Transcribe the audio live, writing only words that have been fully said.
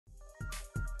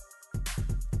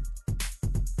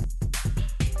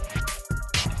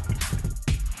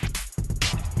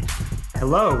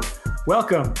Hello,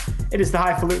 welcome. It is the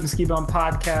Highfalutin Ski Bum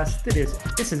Podcast.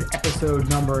 This is episode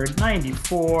number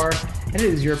 94, and it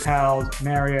is your pals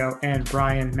Mario and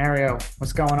Brian. Mario,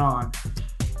 what's going on?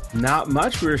 Not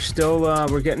much. We're still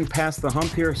we're getting past the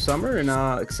hump here, summer, and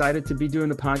excited to be doing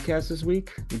the podcast this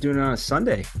week. We're doing it on a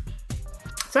Sunday.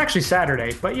 It's actually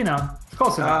Saturday, but it's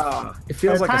close enough. It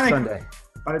feels like a Sunday.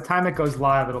 By the time it goes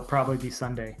live, it'll probably be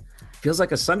Sunday. Feels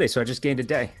like a Sunday, so I just gained a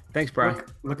day. Thanks, Brian.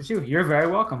 Look at you. You're very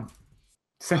welcome.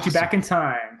 Sent you back in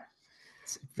time.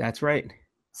 That's right.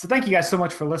 So thank you guys so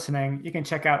much for listening. You can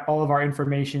check out all of our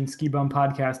information,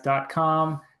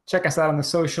 skibumpodcast.com. Check us out on the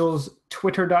socials,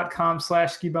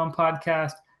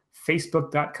 twitter.com/skibumpodcast,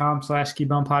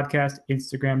 facebook.com/skibumpodcast,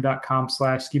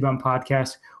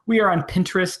 instagram.com/skibumpodcast. We are on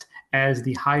Pinterest as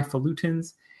the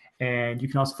Highfalutins, and you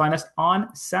can also find us on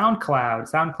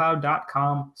SoundCloud,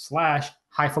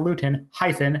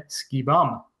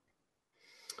 soundcloud.com/highfalutin-skibum.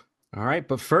 All right,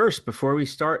 but first, before we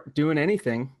start doing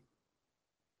anything,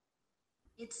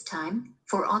 it's time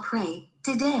for Après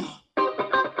Today.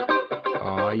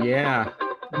 Oh, yeah.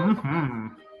 Mm-hmm.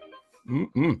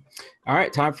 All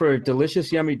right, time for a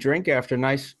delicious, yummy drink after a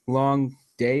nice, long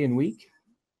day and week.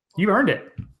 You earned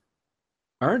it.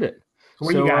 Earned it. So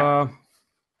what you got?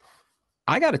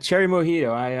 I got a cherry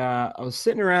mojito. I was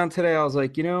sitting around today. I was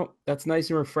like, that's nice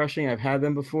and refreshing. I've had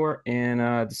them before,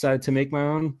 and decided to make my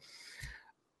own.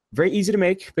 Very easy to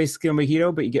make, basically a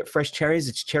mojito, but you get fresh cherries.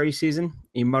 It's cherry season.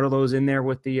 You muddle those in there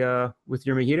with your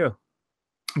mojito.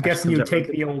 I'm guessing you take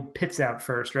the old pits out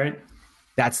first, right?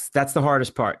 That's the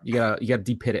hardest part. You gotta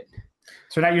de-pit it.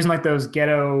 So we're not using like those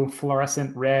ghetto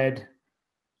fluorescent red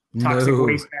toxic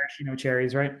waste maraschino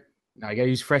cherries, right? No, I gotta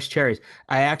use fresh cherries.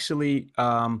 I actually,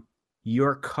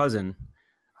 your cousin,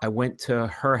 I went to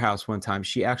her house one time.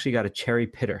 She actually got a cherry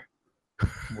pitter.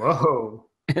 Whoa.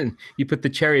 And you put the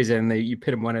cherries in, you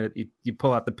pit them you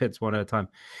pull out the pits one at a time.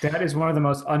 That is one of the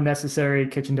most unnecessary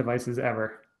kitchen devices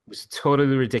ever. It was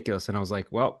totally ridiculous. And I was like,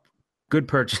 well, good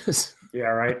purchase. Yeah,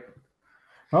 right.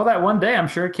 Well, that one day, I'm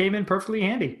sure it came in perfectly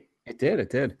handy. It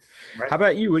did. Right. How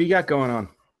about you? What do you got going on?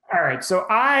 All right. So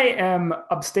I am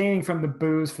abstaining from the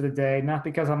booze for the day, not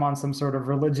because I'm on some sort of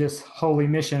religious holy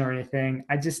mission or anything.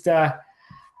 I just, I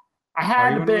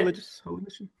had Are you a bit. on a religious holy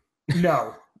mission?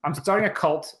 No. I'm starting a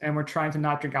cult, and we're trying to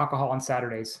not drink alcohol on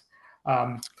Saturdays.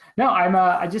 It's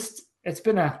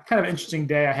been a kind of interesting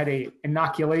day. I had a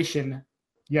inoculation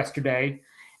yesterday,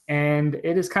 and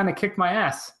it has kind of kicked my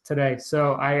ass today.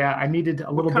 So I needed a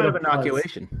little bit of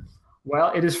inoculation.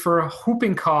 Well, it is for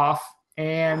whooping cough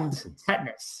and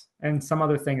tetanus and some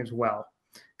other thing as well.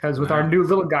 Because with our new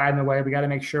little guy in the way, we got to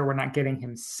make sure we're not getting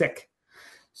him sick.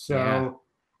 So. Yeah.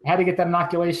 I had to get that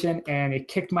inoculation, and it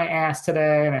kicked my ass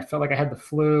today, and I felt like I had the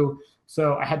flu.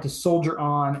 So I had to soldier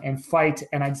on and fight,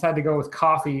 and I decided to go with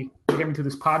coffee to get me through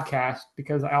this podcast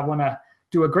because I want to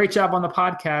do a great job on the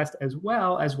podcast as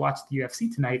well as watch the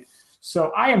UFC tonight.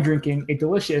 So I am drinking a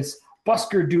delicious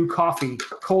Busker Do Coffee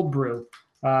cold brew.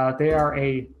 They are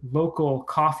a local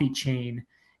coffee chain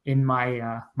in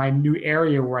my new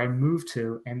area where I moved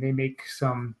to, and they make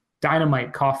some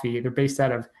dynamite coffee. They're based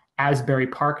out of Asbury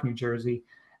Park, New Jersey.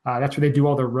 That's where they do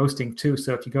all their roasting too.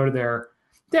 So if you go to they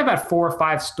have about 4 or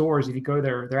 5 stores. If you go to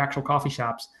their actual coffee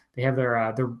shops, they have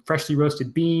their freshly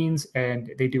roasted beans,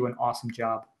 and they do an awesome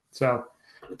job. So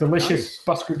delicious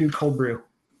Busker Do cold brew.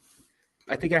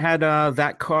 I think I had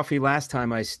that coffee last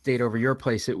time I stayed over your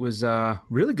place. It was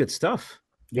really good stuff.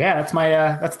 Yeah, that's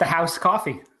that's the house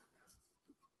coffee.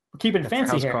 We're keeping it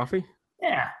fancy house here. Coffee?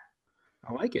 Yeah,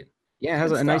 I like it. Yeah, it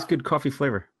has a nice, good coffee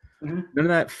flavor. Mm-hmm. None of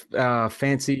that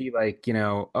fancy,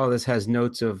 this has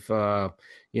notes of,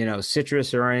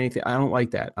 citrus or anything. I don't like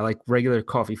that. I like regular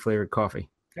flavored coffee.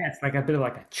 Yeah, it's like a bit of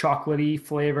like a chocolatey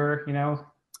flavor, Yeah,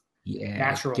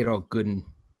 natural. Get all good and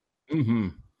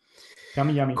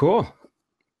Yummy. Cool.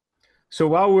 So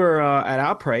while we're at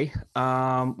Après,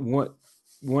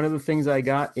 one of the things I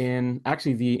got in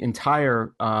actually the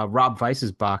entire Rob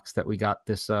Weiss's box that we got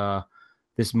this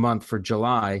month for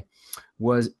July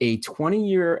was a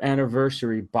 20-year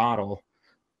anniversary bottle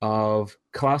of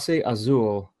Clase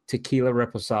Azul Tequila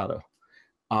Reposado.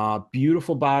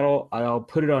 Beautiful bottle. I'll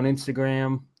put it on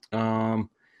Instagram.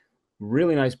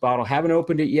 Really nice bottle. Haven't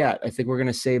opened it yet. I think we're going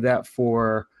to save that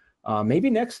for maybe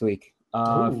next week.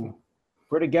 If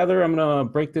we're together, I'm going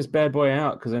to break this bad boy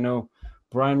out because I know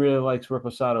Brian really likes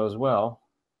Reposado as well.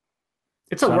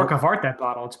 It's a work of art, that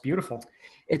bottle. It's beautiful.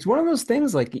 It's one of those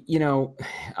things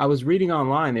I was reading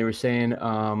online. They were saying,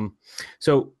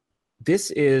 so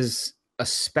this is a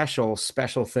special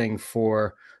thing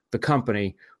for the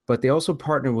company, but they also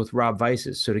partnered with Rob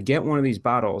Weiss's. So to get one of these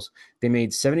bottles, they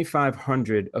made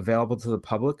 7,500 available to the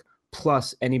public,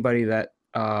 plus anybody that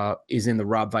is in the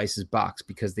Rob Weiss's box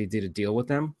because they did a deal with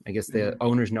them. I guess the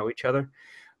owners know each other.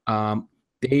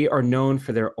 They are known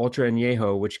for their Ultra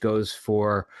Añejo, which goes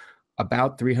for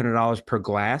about $300 per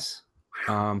glass.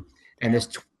 And this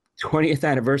 20th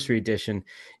anniversary edition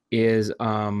is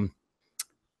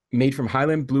made from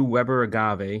Highland Blue Weber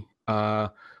agave,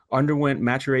 underwent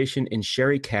maturation in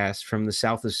sherry cask from the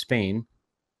south of Spain.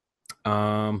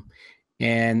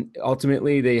 And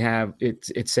ultimately they have,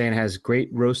 it's saying it has great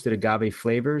roasted agave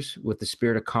flavors with the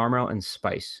spirit of caramel and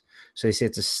spice. So they say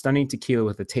it's a stunning tequila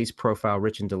with a taste profile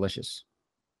rich and delicious.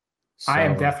 So, I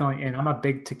am definitely in. I'm a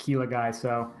big tequila guy,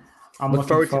 so I'm look looking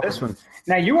forward to this one.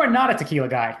 Now, you are not a tequila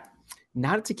guy.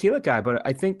 Not a tequila guy, but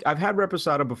I think I've had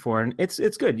Reposado before, and it's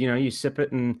good. You know, you sip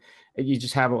it and you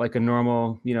just have it like a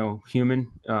normal,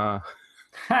 human. Well,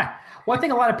 I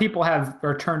think a lot of people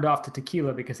are turned off to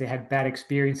tequila because they had bad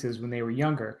experiences when they were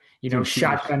younger.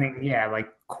 Shotgunning, like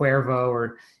Cuervo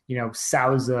or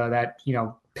Sauza, that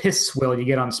piss swill you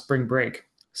get on spring break.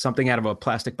 Something out of a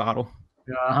plastic bottle.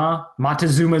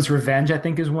 Montezuma's Revenge, I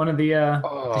think, is one of the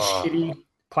shitty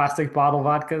plastic bottle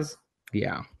vodkas.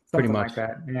 Yeah, Something pretty much like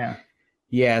that. Yeah.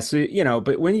 Yeah, so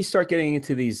but when you start getting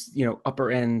into these,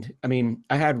 upper end, I mean,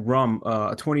 I had rum,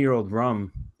 a 20-year-old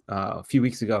rum a few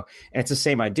weeks ago, and it's the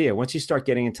same idea. Once you start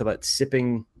getting into that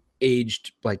sipping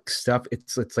aged like stuff,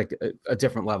 it's like a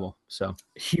different level. So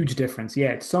huge difference.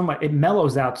 Yeah, it's so much. It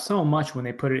mellows out so much when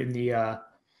they put it in the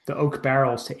oak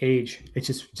barrels to age. It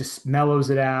just mellows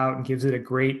it out and gives it a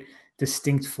great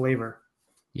distinct flavor.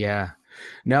 Yeah.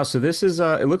 No, so this is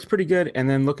it looks pretty good. And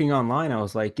then looking online, I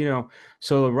was like,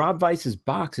 so Rob Weiss's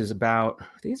box is I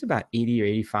think it's about 80 or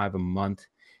 85 a month.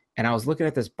 And I was looking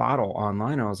at this bottle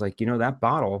online. I was like, that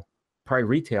bottle probably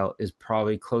retail is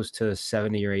probably close to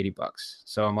 70 or 80 bucks.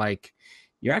 So I'm like,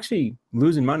 you're actually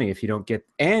losing money if you don't get,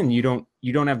 and you don't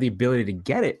have the ability to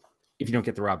get it if you don't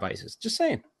get the Rob Weiss's. Just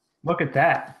saying. Look at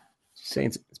that. Just saying,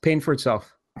 it's paying for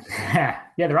itself. Yeah,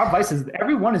 the Rob Weiss's,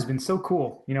 every one has been so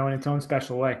cool, in its own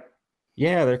special way.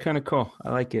 Yeah, they're kind of cool.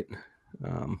 I like it.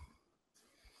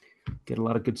 Get a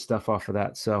lot of good stuff off of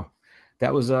that. So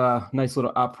that was a nice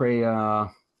little après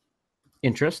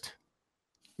interest.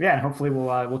 Yeah, and hopefully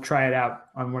we'll try it out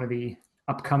on one of the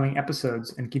upcoming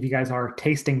episodes and give you guys our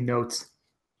tasting notes.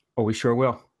 Oh, we sure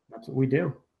will. That's what we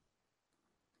do.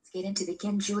 Let's get into the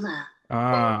Ginjula.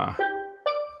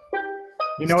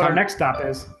 You know what our next stop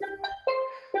is?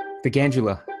 The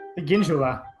Gandula. The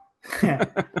Ginjula.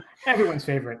 Everyone's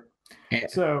favorite.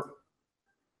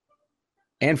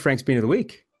 And Frank's Bean of the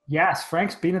Week. Yes,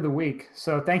 Frank's Bean of the Week.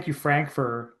 So thank you, Frank,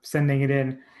 for sending it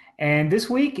in. And this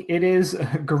week it is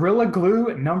Gorilla Glue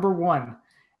 #1.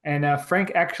 And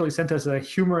Frank actually sent us a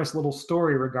humorous little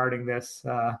story regarding this,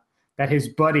 that his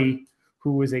buddy,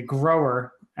 who was a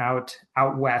grower out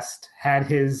west, had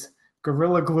his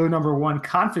Gorilla Glue #1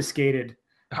 confiscated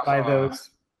by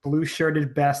those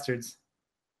blue-shirted bastards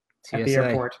at the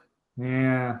airport.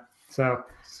 Yeah. So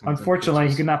unfortunately,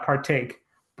 he could not partake.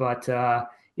 But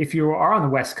if you are on the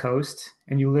West Coast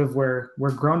and you live where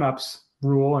grown-ups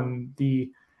rule and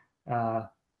the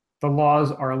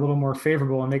laws are a little more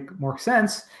favorable and make more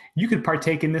sense, you could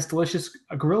partake in this delicious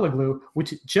Gorilla Glue,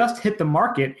 which just hit the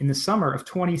market in the summer of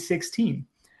 2016.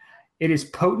 It is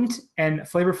potent and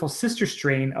flavorful sister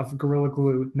strain of Gorilla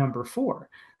Glue #4,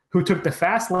 who took the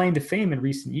fast lane to fame in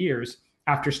recent years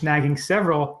after snagging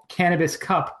several Cannabis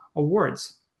Cup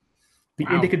awards. The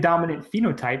indica dominant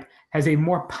phenotype has a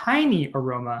more piney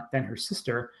aroma than her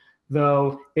sister,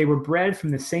 though they were bred from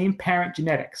the same parent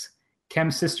genetics, Chem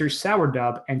Sisters Sour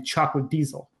Dub and Chocolate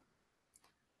Diesel.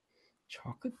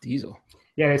 Chocolate Diesel.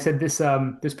 Yeah, they said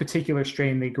this particular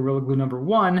strain, the Gorilla Glue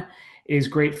 #1, is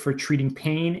great for treating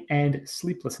pain and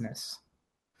sleeplessness.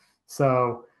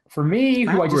 So for me,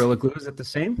 Gorilla Glue, is it the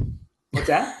same? What's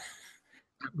that?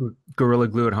 Gorilla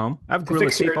Glue at home. I have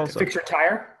Gorilla Tape also. To fix your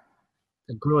tire?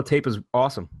 The Gorilla Tape is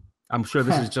awesome. I'm sure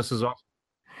this is just as awesome.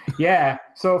 Yeah.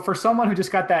 So for someone who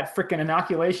just got that freaking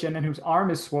inoculation and whose arm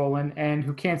is swollen and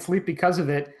who can't sleep because of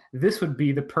it, this would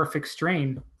be the perfect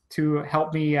strain to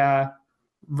help me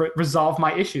resolve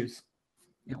my issues.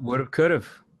 It would have, could have.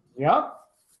 Yep.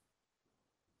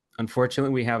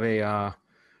 Unfortunately, we have a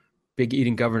big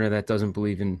eating governor that doesn't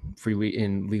believe in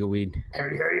in legal weed.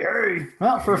 Hey.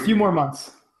 Well, for a few more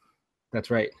months. That's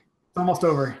right. It's almost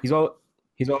over. He's all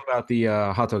about the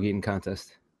hot dog eating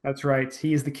contest. That's right.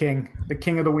 He is the king of the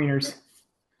wieners.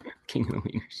 King of the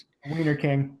wieners. Wiener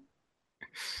king.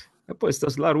 That boy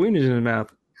stuffs a lot of wieners in his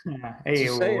mouth.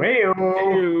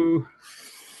 Hey-o.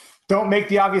 Don't make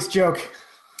the obvious joke.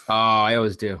 Oh, I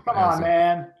always do. Come on,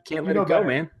 man. You can't let it go,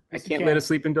 man. I can't let a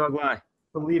sleeping dog lie.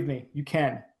 Believe me, you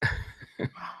can.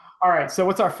 All right. So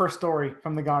what's our first story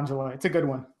from the gondola? It's a good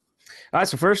one. All right,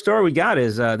 so first story we got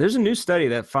is there's a new study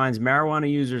that finds marijuana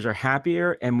users are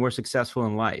happier and more successful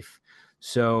in life.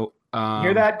 So You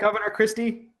hear that, Governor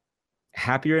Christie?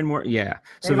 happier and more, yeah.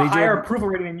 They So have a they higher did. approval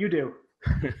rating than you do.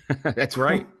 That's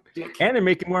right. And they're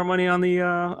making more money on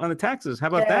the taxes. How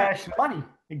about that? Cash money.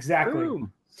 Exactly.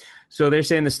 Boom. So they're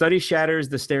saying the study shatters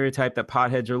the stereotype that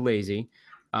potheads are lazy.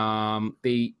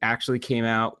 They actually came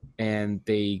out and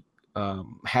they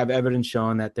have evidence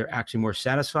showing that they're actually more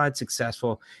satisfied,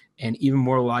 successful, and even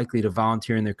more likely to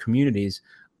volunteer in their communities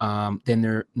than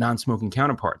their non-smoking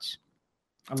counterparts.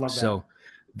 I love that. So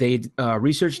they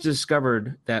research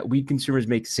discovered that weed consumers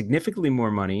make significantly more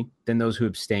money than those who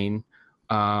abstain.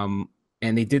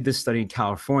 And they did this study in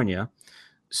California.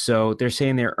 So they're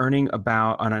saying they're earning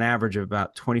about, on an average of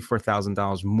about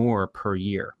 $24,000 more per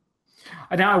year.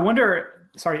 Now I wonder,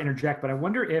 sorry to interject, but I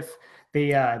wonder if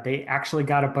they actually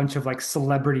got a bunch of like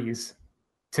celebrities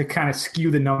to kind of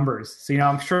skew the numbers. So,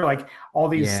 I'm sure like all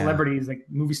these celebrities, like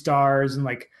movie stars and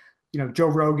like, Joe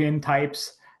Rogan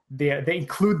types, they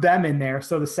include them in there.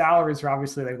 So the salaries are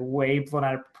obviously like way blown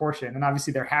out of proportion. And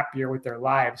obviously they're happier with their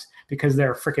lives because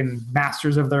they're freaking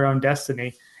masters of their own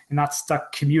destiny and not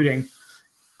stuck commuting,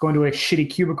 going to a shitty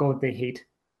cubicle that they hate.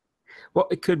 Well,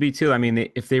 it could be too. I mean,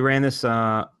 if they ran this,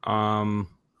 out of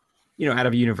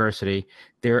a university,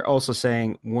 they're also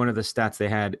saying one of the stats they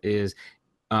had is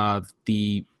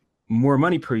the more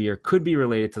money per year could be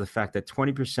related to the fact that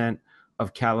 20%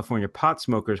 of California pot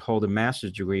smokers hold a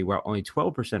master's degree, while only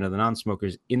 12% of the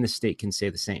non-smokers in the state can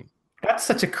say the same. That's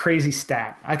such a crazy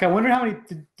stat. Like, I wonder how many,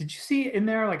 did you see in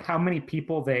there, like how many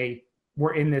people they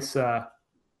were in this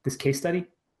case study?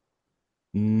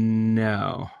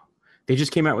 No, they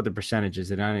just came out with the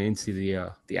percentages, and I didn't see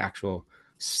the actual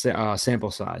sample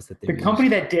size that they. The company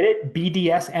that did it,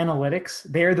 BDS Analytics,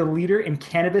 they are the leader in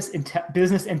cannabis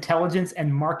business intelligence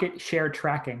and market share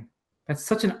tracking. That's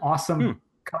such an awesome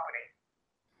company.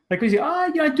 Like we say,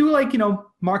 I do like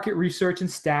market research and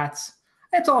stats.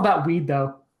 It's all about weed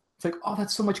though. It's like, oh,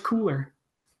 that's so much cooler.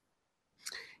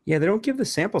 Yeah, they don't give the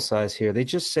sample size here. They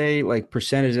just say like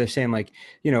percentage. They're saying like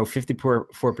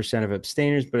 54% of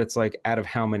abstainers, but it's like out of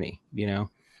how many?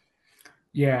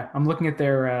 Yeah, I'm looking at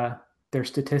their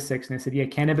statistics, and they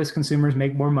said, cannabis consumers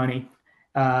make more money.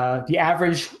 The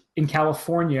average in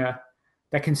California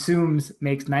that consumes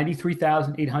makes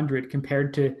 $93,800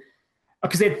 compared to,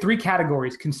 because they had three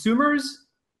categories: consumers,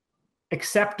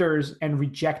 acceptors, and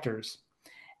rejectors.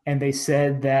 And they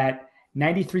said that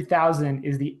 93,000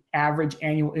 is the average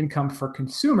annual income for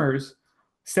consumers,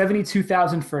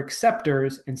 72,000 for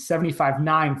acceptors, and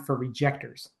 75,900 for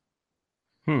rejectors.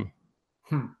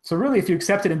 So really, if you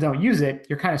accept it and don't use it,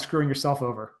 you're kind of screwing yourself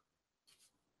over.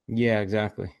 Yeah,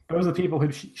 exactly. Those are the people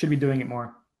who should be doing it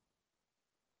more.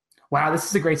 Wow, this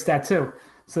is a great stat too.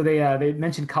 So they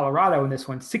mentioned Colorado in this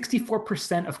one.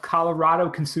 64% of Colorado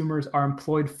consumers are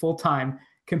employed full-time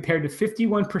compared to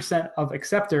 51% of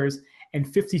acceptors and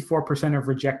 54% of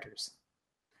rejectors.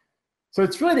 So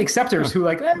it's really the acceptors who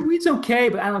are like, weed's okay,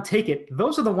 but I don't take it.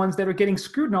 Those are the ones that are getting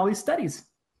screwed in all these studies.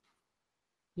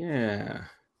 Yeah.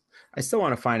 I still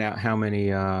want to find out how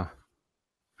many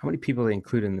people they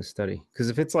include in this study. Because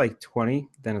if it's like 20,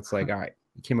 then it's like, all right,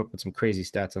 you came up with some crazy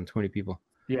stats on 20 people.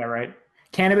 Yeah, right.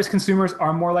 Cannabis consumers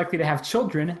are more likely to have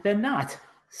children than not.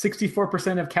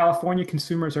 64% of California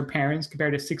consumers are parents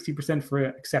compared to 60% for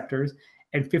acceptors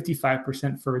and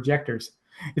 55% for rejectors.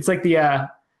 It's like the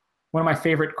one of my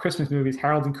favorite Christmas movies,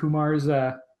 Harold and Kumar's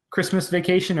Christmas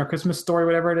Vacation or Christmas Story,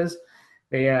 whatever it is.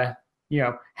 They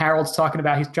Harold's talking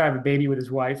about he's trying to have a baby with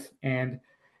his wife, and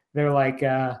they're like,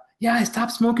 I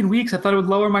stopped smoking weed because I thought it would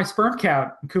lower my sperm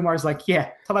count. And Kumar's like, yeah,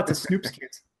 tell that to Snoop's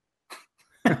kids.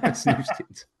 Snoop's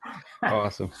kids.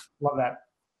 Awesome. Love that.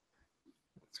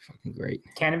 That's fucking great.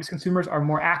 Cannabis consumers are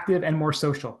more active and more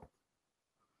social.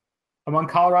 Among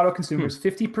Colorado consumers,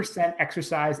 50%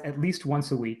 exercise at least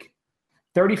once a week.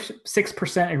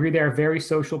 36% agree they are very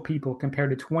social people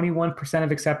compared to 21%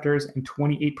 of acceptors and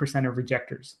 28% of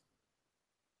rejectors.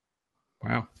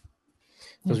 Wow.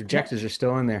 Those rejectors are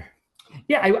still in there.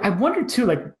 Yeah, I wonder too,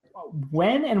 like,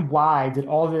 when and why did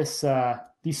all this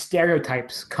these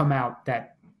stereotypes come out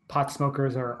that pot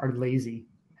smokers are lazy?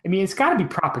 I mean, it's got to be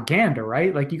propaganda,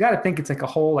 right? Like, you got to think it's like a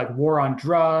whole like war on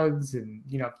drugs and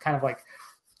kind of like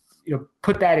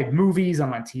put that in movies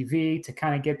on TV to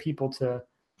kind of get people to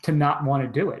not want to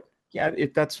do it. Yeah,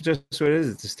 that's just what it is.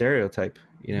 It's a stereotype,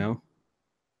 You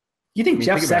think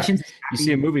Jeff Sessions? You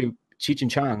see a movie, Cheech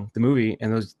and Chong, the movie,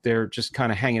 and they're just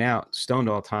kind of hanging out, stoned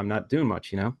all the time, not doing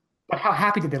much, But how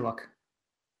happy did they look?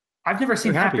 I've never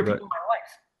seen happier people in my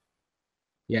life.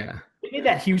 Yeah. They made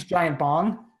that huge giant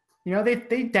bong. You know,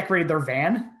 they decorated their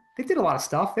van. They did a lot of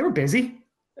stuff. They were busy.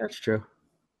 That's true.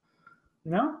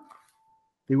 You know,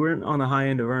 They weren't on the high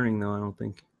end of earning, though, I don't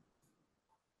think.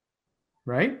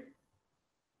 right?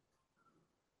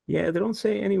 Yeah, they don't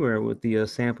say anywhere what the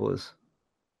sample is.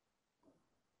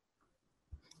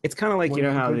 It's kind of like, you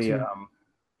know, how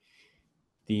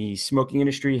the smoking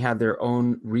industry had their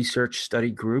own research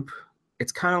study group.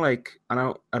 It's kind of like,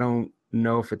 I don't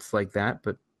know if it's like that,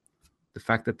 but the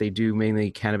fact that they do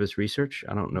mainly cannabis research,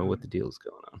 I don't know what the deal is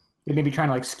going on. They may be trying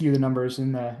to like skew the numbers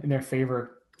in their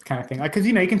favor, kind of thing. Like, because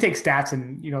you know, you can take stats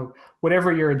and you know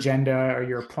whatever your agenda or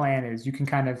your plan is, you can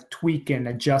kind of tweak and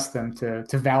adjust them to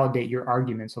validate your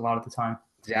arguments a lot of the time.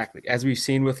 Exactly, as we've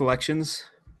seen with elections,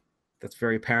 that's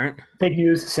very apparent. Fake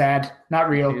news, sad, not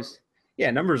real.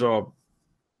 Yeah, numbers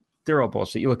they're all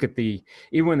bullshit. You look at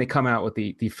even when they come out with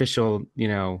the official, you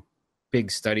know,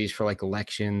 big studies for like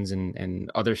elections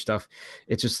and other stuff,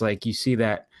 it's just like you see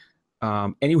that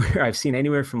anywhere I've seen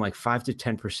anywhere from like 5 to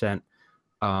 10%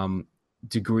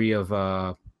 degree of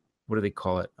what do they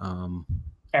call it?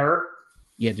 Error.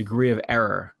 Yeah, degree of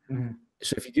error. Mm-hmm.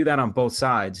 So if you do that on both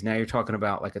sides, now you're talking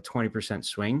about like a 20%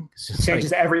 swing. So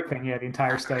changes everything. Yeah, the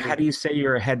entire study. How do you say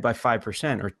you're ahead by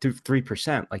 5% or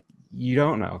 3%? Like you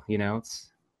don't know. You know,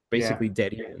 it's basically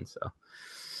dead even. So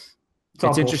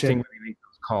it's interesting when they make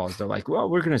those calls. They're like, well,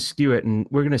 we're going to skew it and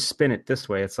we're going to spin it this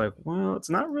way. It's like, well, it's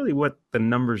not really what the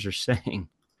numbers are saying.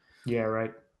 Yeah,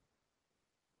 right.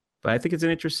 But I think it's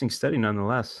an interesting study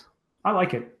nonetheless. I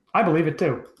like it. I believe it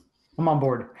too. I'm on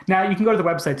board. Now you can go to the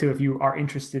website too if you are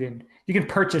interested in. You can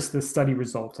purchase the study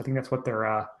results. I think that's what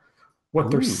they're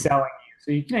selling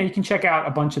you. So you can check out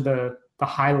a bunch of the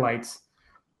highlights.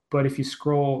 But if you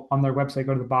scroll on their website,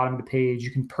 go to the bottom of the page,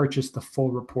 you can purchase the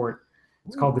full report.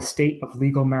 It's called The State of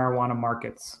Legal Marijuana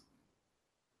Markets.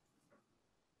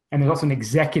 And there's also an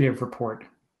executive report.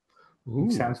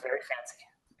 Which sounds very fancy.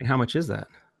 And how much is that?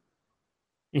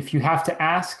 If you have to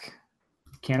ask,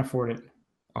 you can't afford it.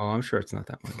 Oh, I'm sure it's not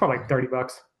that much. Probably like $30.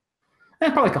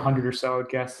 Probably like 100 or so, I'd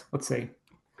guess. Let's see.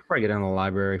 Probably get it in the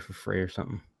library for free or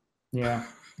something. Yeah.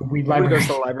 The weed library. Nobody goes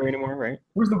to the library anymore, right?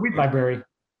 Where's the weed library?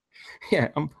 Yeah,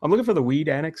 I'm looking for the weed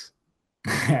annex.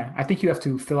 I think you have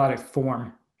to fill out a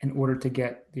form in order to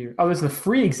get there's the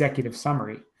free executive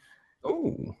summary.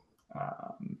 Oh.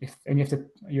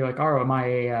 You're like, oh,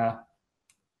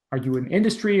 are you an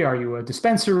industry? Are you a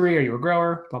dispensary? Are you a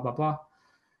grower? Blah, blah, blah.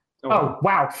 Oh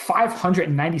wow,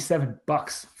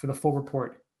 $597 for the full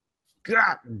report.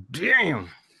 God damn!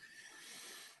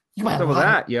 You buy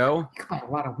that, yo. You can buy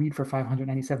a lot of weed for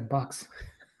 $597.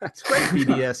 That's right,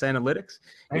 BDS Analytics.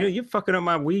 Right? You know, you're fucking up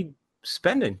my weed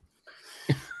spending.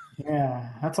 Yeah,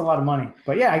 that's a lot of money.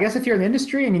 But yeah, I guess if you're in the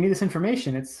industry and you need this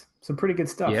information, it's some pretty good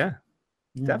stuff. Yeah.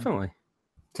 Definitely.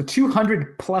 It's a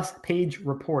 200+ page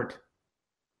report.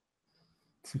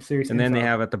 Some serious. And then they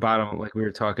have at the bottom, like we were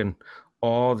talking,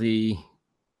 all the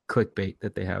clickbait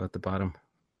that they have at the bottom.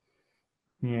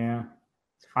 Yeah.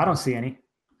 I don't see any.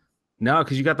 No,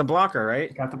 because you got the blocker,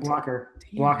 right? Got the blocker.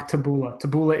 Damn. Block Taboola.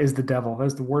 Taboola is the devil.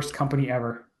 That's the worst company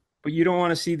ever. But you don't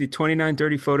want to see the 29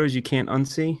 dirty photos you can't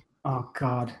unsee? Oh,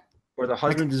 God. Or the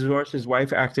husband divorced his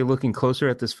wife actually looking closer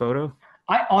at this photo?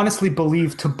 I honestly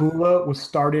believe Taboola was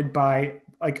started by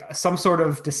like some sort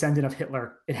of descendant of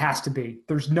Hitler. It has to be.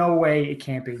 There's no way it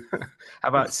can't be. How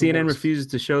about CNN refuses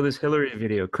to show this Hillary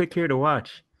video? Click here to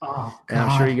watch. Oh, God. And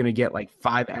I'm sure you're going to get like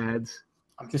 5 ads.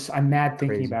 I'm mad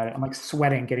thinking about it. I'm like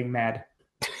sweating, getting mad.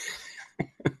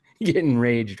 You're getting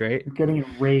enraged, right? I'm getting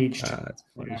enraged. That's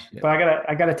funny shit. But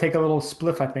I gotta take a little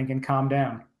spliff, I think, and calm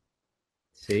down.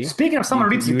 See? Speaking of someone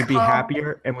who needs to you would be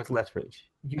happier and with less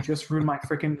rage. You just ruined my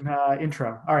freaking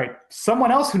intro. All right.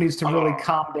 Someone else who needs to really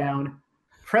calm down.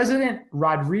 President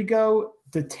Rodrigo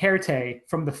Duterte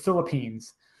from the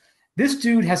Philippines. This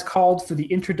dude has called for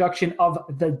the introduction of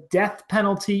the death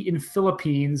penalty in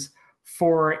Philippines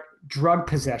for drug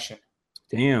possession.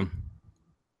 Damn.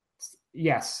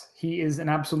 Yes, he is an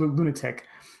absolute lunatic.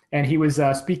 And he was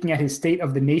speaking at his State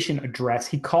of the Nation address.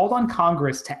 He called on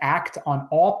Congress to act on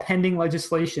all pending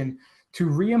legislation to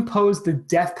reimpose the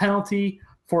death penalty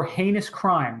for heinous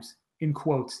crimes, in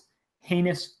quotes,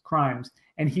 heinous crimes.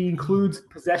 And he includes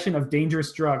possession of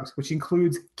dangerous drugs, which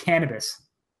includes cannabis.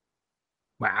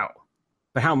 Wow.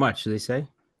 But how much do they say?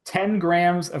 10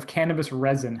 grams of cannabis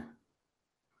resin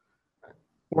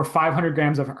or 500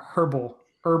 grams of herbal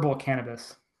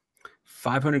cannabis.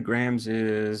 500 grams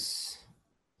is...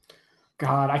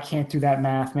 God, I can't do that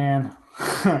math, man.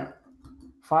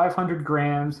 500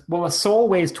 grams. Well, a soul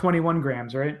weighs 21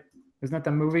 grams, right? Isn't that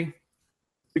the movie?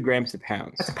 2 grams to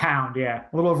pounds. That's a pound, yeah.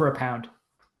 A little over a pound.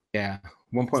 Yeah,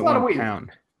 1.1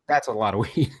 pound. That's a lot of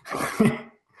weed.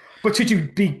 But should you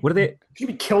be What are they? should you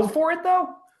be killed for it though?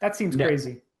 That seems Yeah.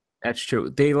 crazy. That's true.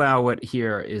 They allow what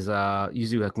here is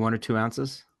usually like 1 or 2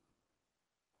 ounces.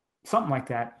 Something like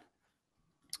that.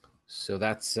 So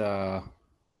that's wow.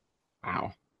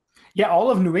 Yeah, all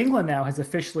of New England now has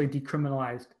officially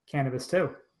decriminalized cannabis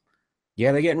too.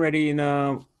 Yeah, they're getting ready in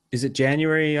is it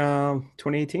January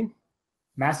 2018?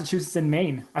 Massachusetts and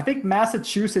Maine. I think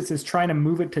Massachusetts is trying to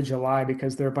move it to July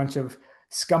because there are a bunch of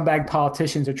scumbag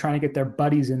politicians are trying to get their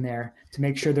buddies in there to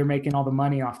make sure they're making all the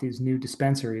money off these new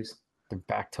dispensaries. They're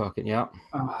back talking. Yeah,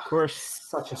 Oh, of course.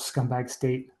 Such a scumbag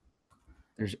state.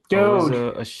 There's Dude. always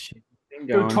a shit thing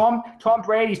going. Dude, Tom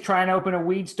Brady's trying to open a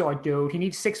weed store, dude. He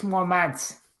needs 6 more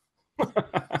months.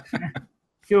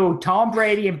 Dude, Tom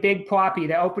Brady and Big Poppy,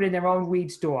 they're opening their own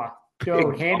weed store.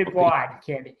 Dude, hand to God,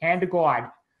 kid. Hand to God.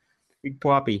 Big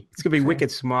Poppy. It's gonna be wicked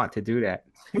smart to do that.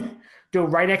 Dude,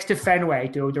 right next to Fenway,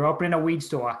 dude. They're opening a weed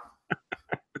store.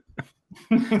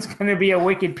 It's gonna be a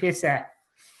wicked pisser.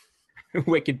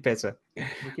 Wicked pisser.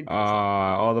 Wicked pisser.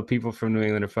 All the people from New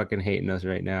England are fucking hating us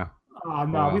right now. Oh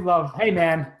no, Wow. we love. Hey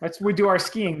man, we do our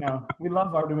skiing now. We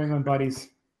love our New England buddies.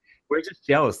 We're just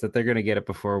jealous that they're gonna get it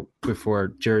before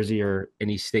Jersey or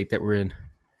any state that we're in.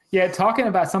 Yeah, talking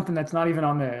about something that's not even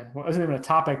on the wasn't even a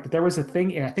topic, but there was a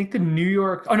thing in I think the New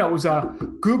York. Oh no, it was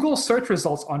Google search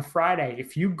results on Friday.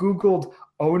 If you Googled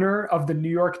owner of the New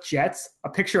York Jets, a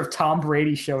picture of Tom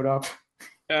Brady showed up.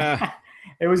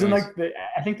 It was in Nice. like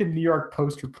I think the New York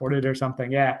Post reported or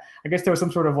something. Yeah, I guess there was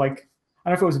some sort of like I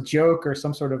don't know if it was a joke or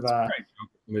some sort of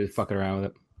We're fucking around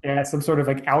with it. yeah some sort of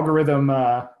like algorithm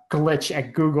glitch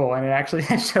at Google, and it actually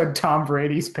showed Tom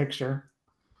Brady's picture.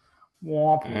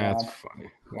 Womp That's womp.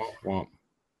 funny. Womp womp.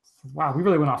 Wow, we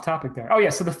really went off topic there. Oh yeah,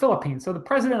 so the Philippines. So the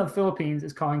president of the Philippines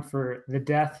is calling for the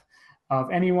death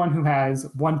of anyone who has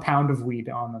 1 pound of weed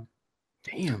on them.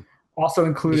 Damn. Also They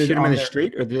included shoot him on in the their-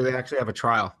 street, or do they actually have a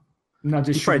trial? No, He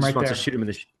just shoot probably him just right wants there. to shoot him in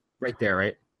the right there,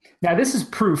 right? Now this is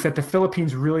proof that the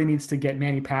Philippines really needs to get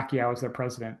Manny Pacquiao as their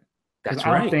president. 'Cause That's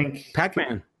I don't right. think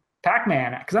Pac-Man.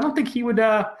 Pac-Man, because I don't think he would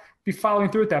be following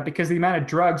through with that because the amount of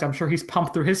drugs I'm sure he's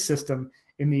pumped through his system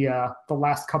in the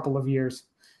last couple of years.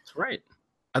 That's right.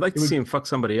 I'd like to It would- see him fuck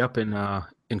somebody up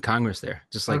in Congress there,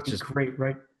 just like That'd be just great,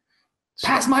 right?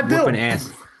 Pass my bill. whooping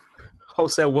ass,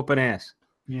 wholesale whooping ass.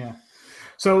 Yeah.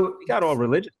 So He got all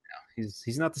religious now.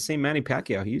 He's not the same Manny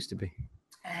Pacquiao he used to be.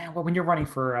 well, when you're running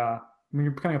for when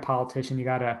you're becoming a politician, you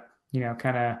gotta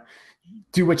kind of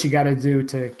do what you gotta do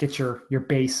to get your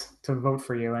base to vote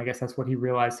for you. And I guess that's what he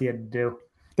realized he had to do.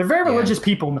 They're very Yeah. religious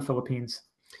people in the Philippines.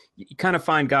 You kind of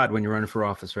find God when you're running for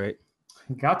office, right?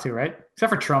 You got to, right? Except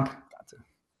for Trump,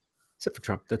 Except for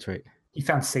Trump. That's right. he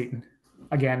found Satan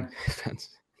again.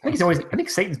 Offense. I think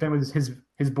Satan's been with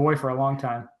his boy for a long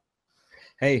time.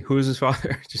 Hey, who's his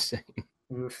father? Just saying.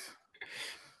 Oof.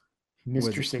 Was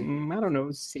Mr. it- Satan. I don't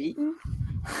know. Satan?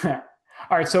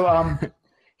 All right, so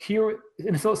here,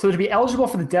 so to be eligible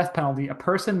for the death penalty, a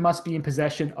person must be in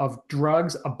possession of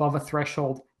drugs above a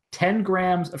threshold 10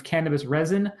 grams of cannabis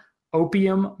resin,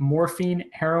 opium, morphine,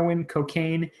 heroin,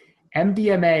 cocaine,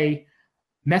 MDMA,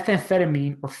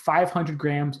 methamphetamine, or 500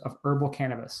 grams of herbal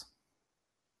cannabis.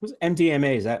 What's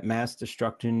MDMA? Is that mass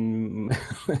destruction?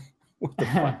 What the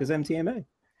fuck is MDMA?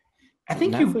 I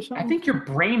think Meth or something? your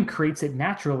brain creates it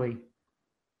naturally.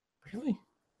 Really?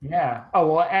 Yeah.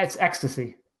 Oh well, it's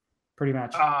ecstasy, pretty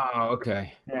much. Oh,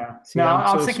 okay. Yeah. See, No, I'm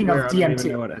I was so thinking square, of I don't even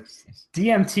DMT. know what ecstasy is.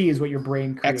 DMT is what your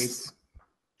brain creates.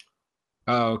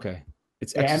 Oh, okay.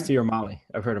 It's Yeah, ecstasy or Molly.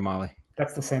 I've heard of Molly.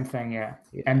 That's the same thing. Yeah.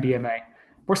 Yeah. MDMA.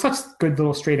 We're such good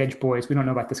little straight edge boys. We don't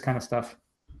know about this kind of stuff.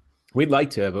 We'd like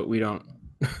to, but we don't.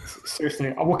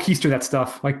 Seriously, we'll keister that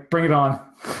stuff. Like, bring it on.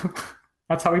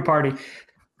 That's how we party.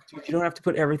 Dude, you don't have to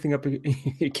put everything up in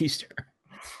your keister.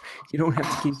 You don't have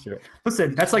to keister it.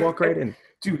 Listen, that's like, Walk right in.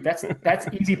 dude. That's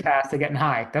easy pass to getting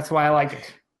high. That's why I like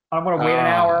it. I don't want to wait an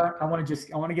hour. I want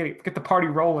to get the party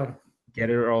rolling. Get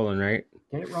it rolling, right?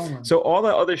 Get it rolling. So all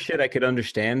the other shit I could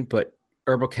understand, but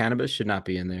herbal cannabis should not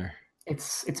be in there.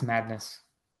 It's madness.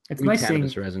 It's Weed nice seeing.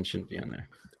 cannabis resin shouldn't be on there.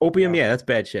 Opium, yeah, that's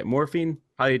bad shit. Morphine,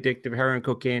 highly addictive. Heroin,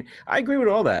 cocaine. I agree with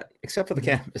all that, except for the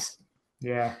cannabis.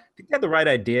 Yeah. I think they had the right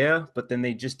idea, but then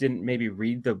they just didn't maybe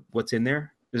read what's in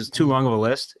there. It was too long of a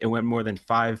list. It went more than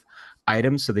 5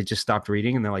 items, so they just stopped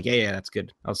reading, and they're like, yeah, that's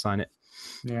good. I'll sign it.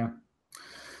 Yeah.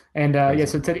 And yeah,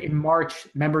 so today in March,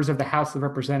 members of the House of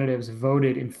Representatives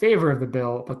voted in favor of the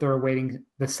bill, but they're awaiting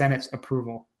the Senate's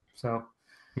approval. So,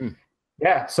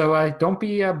 yeah, so don't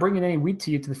be bringing any weed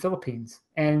to the Philippines.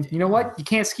 And you know what? You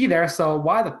can't ski there, so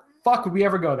why the fuck would we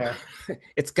ever go there?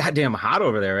 It's goddamn hot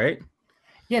over there, right?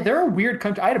 Yeah, they're a weird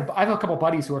country. I have a couple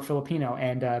buddies who are Filipino,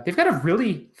 and they've got a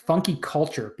really funky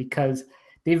culture because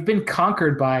they've been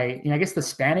conquered by, I guess the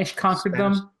Spanish conquered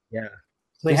Spanish. them. Yeah.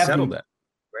 So They have settled the- it,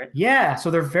 right? Yeah,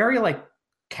 so they're very like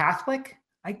Catholic.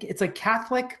 It's like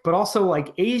Catholic, but also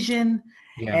like Asian,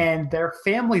 Yeah. and their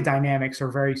family dynamics are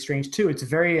very strange too. It's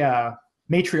very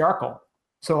matriarchal.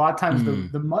 So a lot of times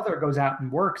the mother goes out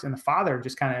and works, and the father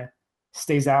just kind of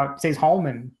stays home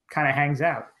and kind of hangs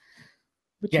out.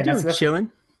 What Yeah, you doing? that's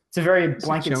Chilling? it's a very Just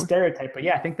blanket chilling. stereotype, but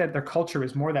yeah, I think that their culture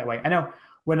is more that way. I know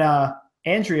when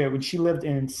Andrea, when she lived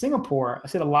in Singapore, I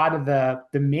said a lot of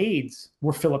the maids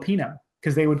were Filipino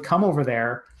because they would come over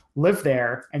there, live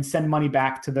there, and send money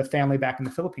back to the family back in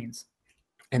the Philippines.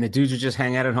 And the dudes would just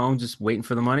hang out at home, just waiting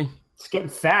for the money. Just getting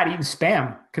fat, eating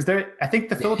spam because I think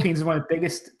the Philippines is one of the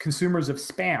biggest consumers of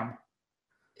spam.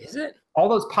 Is it? All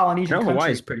those Polynesian No, countries.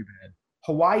 Hawaii's pretty bad.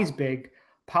 Hawaii's big.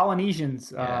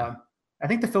 Polynesians. Yeah. I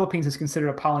think the Philippines is considered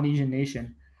a Polynesian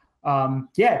nation.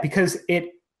 Because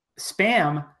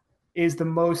spam is the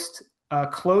most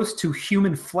close to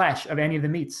human flesh of any of the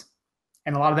meats,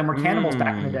 and a lot of them were cannibals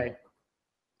back in the day.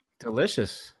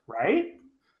 Delicious. Right?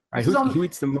 All right, who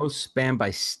eats the most spam by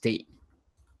state?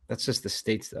 That's just the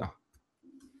states, though.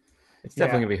 It's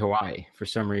definitely gonna be Hawaii for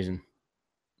some reason.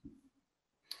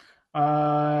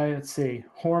 Let's see.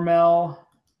 Hormel.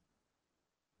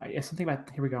 Something about.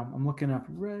 Here we go. I'm looking up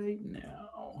right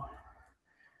now.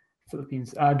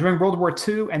 Philippines. During World War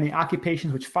II and the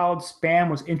occupations which followed, spam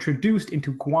was introduced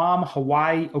into Guam,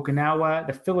 Hawaii, Okinawa,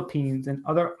 the Philippines, and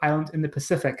other islands in the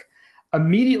Pacific.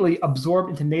 Immediately absorbed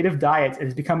into native diets, it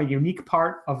has become a unique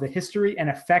part of the history and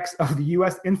effects of the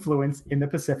U.S. influence in the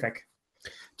Pacific.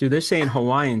 Dude, they're saying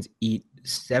Hawaiians eat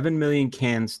 7 million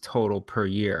cans total per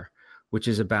year, which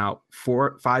is about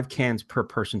 5 cans per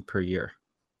person per year.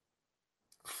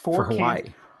 For Hawaii.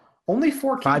 Only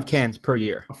 4 cans? 5 cans per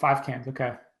year. 5 cans,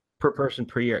 okay. Per person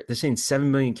per year. They're saying 7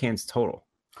 million cans total.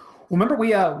 Well, remember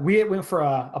we went for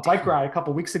a bike ride a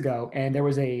couple weeks ago, and there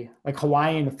was a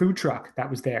Hawaiian food truck that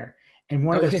was there. And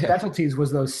one of their specialties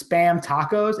was those spam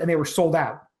tacos, and they were sold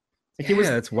out.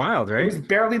 That's wild, right? It was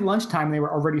barely lunchtime, and they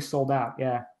were already sold out.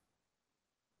 Yeah.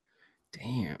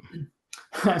 Damn.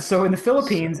 So in the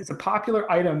Philippines, it's a popular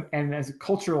item and as a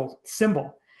cultural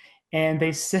symbol. And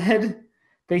they said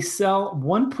they sell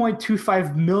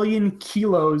 1.25 million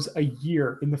kilos a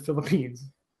year in the Philippines.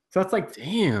 So that's like,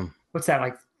 damn. What's that,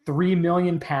 like 3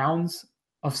 million pounds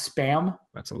of spam?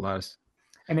 That's a lot.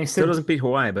 And they said still doesn't beat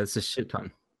Hawaii, but it's a shit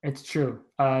ton. It's true.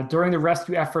 During the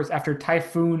rescue efforts after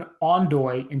Typhoon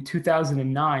Ondoy in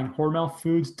 2009, Hormel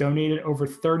Foods donated over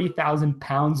 30,000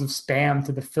 pounds of spam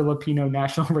to the Filipino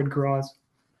National Red Cross.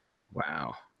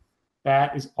 Wow.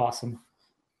 That is awesome.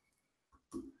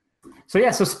 So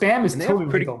spam is totally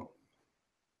legal.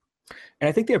 And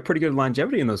I think they have pretty good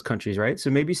longevity in those countries, right?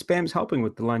 So maybe spam's helping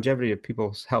with the longevity of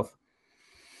people's health.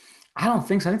 I don't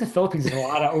think so. I think the Philippines has a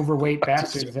lot of overweight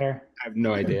bastards there. I have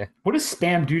no idea. What does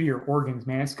spam do to your organs,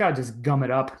 man? It's got to just gum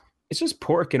it up. It's just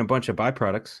pork and a bunch of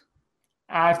byproducts.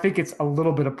 I think it's a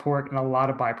little bit of pork and a lot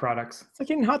of byproducts. It's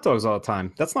like eating hot dogs all the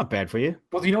time. That's not bad for you.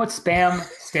 Well, do you know what spam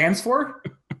stands for?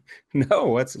 No,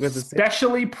 what's it?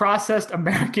 Specially processed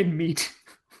American meat.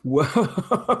 Whoa.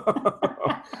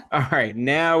 All right,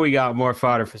 now we got more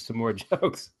fodder for some more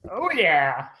jokes. Oh,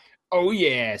 yeah. Oh,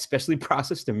 yeah. Specially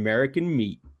processed American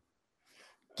meat.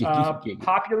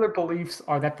 Popular beliefs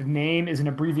are that the name is an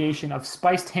abbreviation of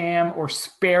spiced ham or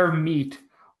spare meat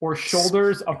or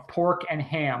shoulders of pork and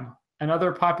ham.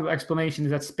 Another popular explanation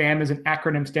is that spam is an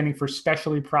acronym standing for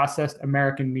specially processed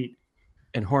American meat.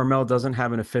 And Hormel doesn't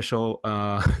have an official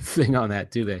thing on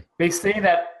that, do they? They say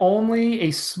that only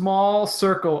a small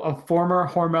circle of former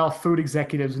Hormel food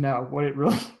executives know what it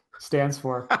really stands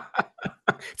for.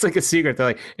 It's like a secret. They're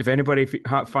like, if anybody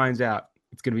finds out,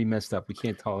 it's going to be messed up. We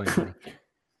can't tell anybody.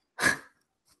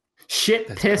 Shit,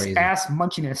 That's piss, crazy. ass,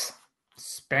 munchiness.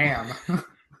 Spam.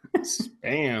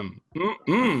 Spam.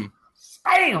 Mm-mm.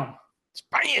 Spam.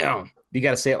 Spam. You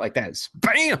got to say it like that.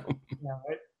 Spam. Yeah,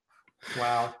 right?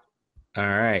 Wow. All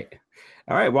right.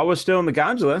 While we're still in the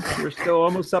gondola, we're still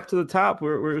almost up to the top.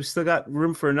 We're still got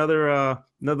room for another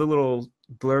little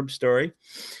blurb story.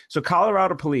 So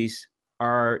Colorado police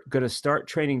are going to start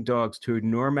training dogs to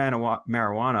ignore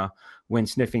marijuana when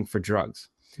sniffing for drugs.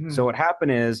 So what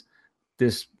happened is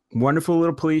this wonderful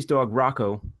little police dog,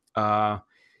 Rocco,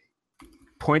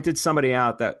 pointed somebody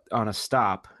out that on a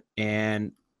stop,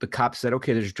 and the cop said,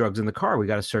 okay, there's drugs in the car. We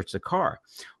got to search the car.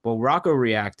 Well, Rocco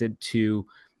reacted to,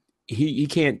 he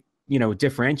can't,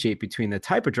 differentiate between the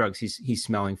type of drugs he's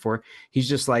smelling for. He's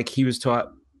just like, he was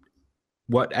taught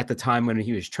what at the time when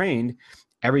he was trained,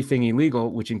 everything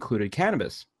illegal, which included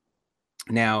cannabis.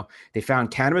 Now they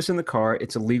found cannabis in the car.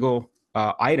 It's a legal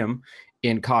item.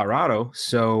 in Colorado.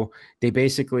 So they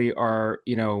basically are,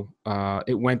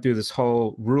 it went through this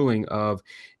whole ruling of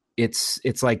it's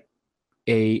like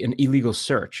an illegal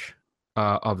search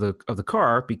of the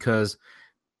car because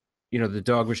the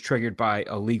dog was triggered by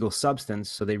a legal substance,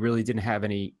 so they really didn't have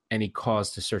any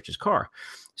cause to search his car.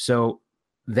 So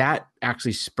that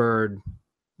actually spurred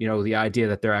the idea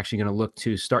that they're actually going to look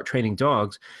to start training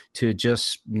dogs to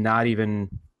just not even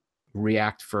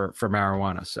react for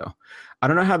marijuana. So I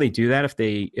don't know how they do that,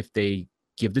 if they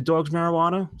give the dogs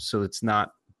marijuana so it's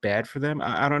not bad for them.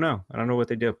 I don't know what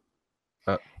they do.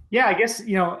 Yeah, I guess,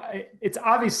 it's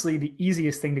obviously the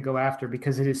easiest thing to go after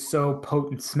because it is so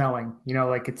potent smelling.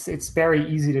 Like it's very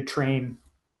easy to train.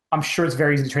 I'm sure it's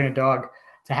very easy to train a dog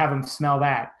to have them smell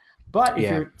that. But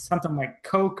if you're something like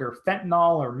coke or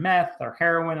fentanyl or meth or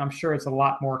heroin, I'm sure it's a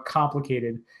lot more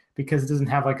complicated because it doesn't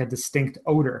have like a distinct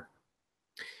odor.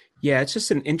 Yeah, it's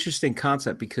just an interesting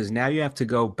concept because now you have to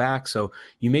go back. So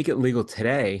you make it legal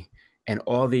today, and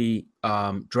all the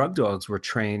drug dogs were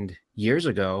trained years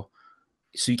ago.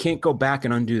 So you can't go back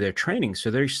and undo their training.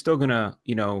 So they're still gonna,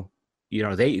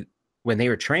 they when they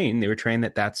were trained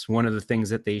that that's one of the things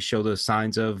that they show those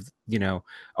signs of,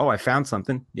 oh, I found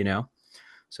something,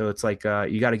 So it's like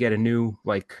you got to get a new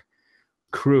like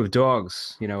crew of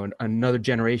dogs, another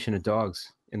generation of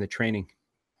dogs in the training.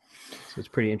 So it's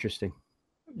pretty interesting.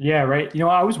 Yeah, right. I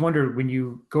always wondered when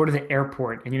you go to the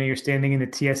airport and you're standing in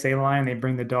the TSA line, they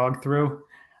bring the dog through.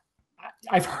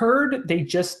 I've heard they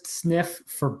just sniff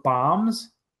for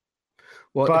bombs,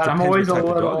 well, but I'm always a what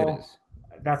type of dog little. it is.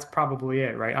 That's probably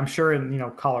it, right? I'm sure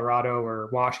in Colorado or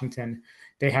Washington,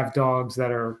 they have dogs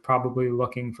that are probably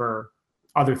looking for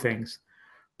other things.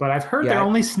 But I've heard they're Yeah,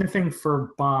 only sniffing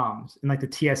for bombs in like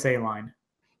the TSA line.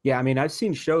 yeah. I mean, I've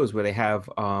seen shows where they have.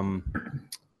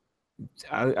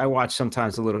 I watch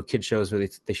sometimes the little kid shows where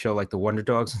they show like the wonder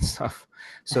dogs and stuff.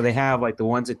 So they have like the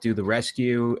ones that do the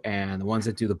rescue and the ones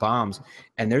that do the bombs,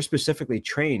 and they're specifically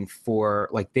trained for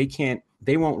like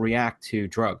they won't react to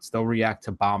drugs. They'll react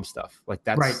to bomb stuff. Like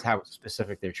that's Right. how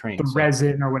specific they're trained. The So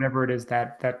resin or whatever it is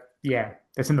that's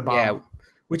in the yeah, bomb.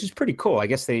 which is pretty cool. I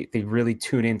guess they really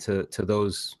tune into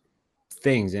those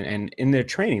things, and in their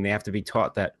training they have to be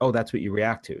taught that, oh, that's what you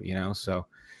react to, So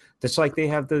that's like they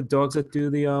have the dogs that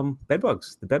do the bed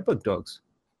bug dogs.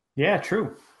 Yeah,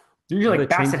 true. They're usually They're like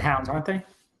basset trained. hounds, aren't they?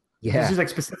 There's Yeah, just like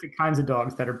specific kinds of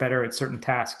dogs that are better at certain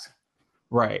tasks.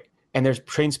 right. And they're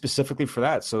trained specifically for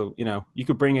that. So you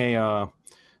could bring a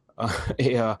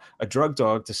drug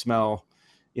dog to smell,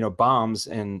 bombs,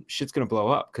 and shit's gonna blow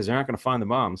up because they're not gonna find the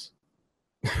bombs.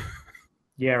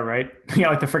 Yeah, right. Yeah,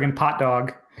 like the friggin' pot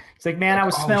dog. It's like, man, Like, I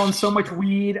was oh, smelling so much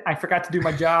weed, I forgot to do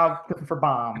my job looking for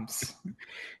bombs.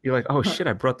 you're like, oh shit,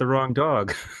 I brought the wrong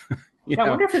dog. Yeah, I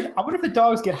wonder if the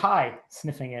dogs get high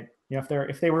sniffing it. If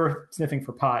they were sniffing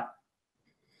for pot.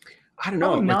 I don't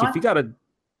know. Probably Like not.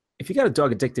 if you got a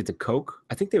dog addicted to coke,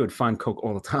 I think they would find coke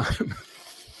all the time.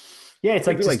 Yeah, it's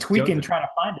like They'd be just tweaking, joking. trying to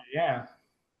find it. Yeah.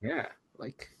 Yeah,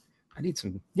 like I need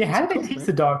some. Yeah, how some do they coke, teach man.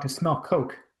 the dog to smell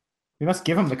coke? You must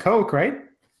give them the coke, right?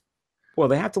 Well,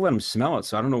 they have to let them smell it,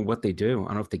 so I don't know what they do. I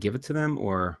don't know if they give it to them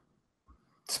or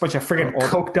It's a bunch of friggin' all the,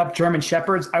 coked up German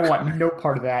shepherds. I want no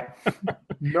part of that.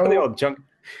 are they all No. junk,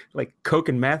 like coke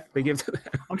and meth. They give to them.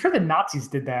 I'm sure the Nazis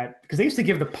did that because they used to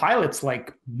give the pilots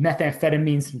like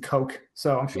methamphetamines and coke.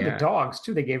 So I'm sure the Yeah, dogs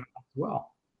too, they gave it as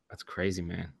well. that's crazy,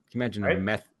 man. Can you imagine Right?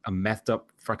 a methed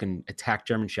up fucking attack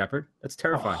German Shepherd? That's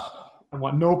terrifying. Oh, I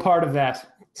want no part of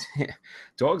that.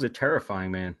 Dogs are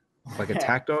terrifying, man. Like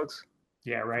attack dogs.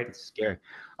 Yeah, right. It's scary.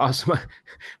 Also,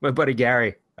 my buddy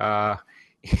Gary,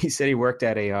 he said he worked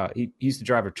at he used to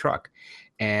drive a truck,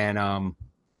 and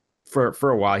for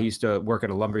a while he used to work at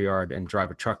a lumber yard and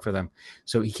drive a truck for them.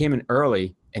 So he came in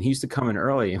early, and he used to come in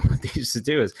early. And what they used to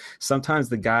do is sometimes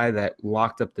the guy that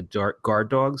locked up the guard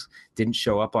dogs didn't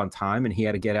show up on time, and he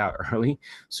had to get out early.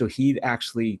 So he'd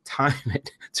actually time it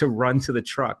to run to the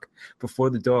truck before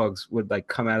the dogs would like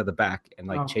come out of the back and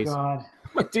like Oh chase him. God.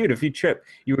 I'm like, dude, if you trip,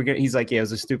 you were gonna. He's like, yeah, it was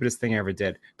the stupidest thing I ever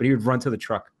did. But he would run to the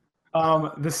truck.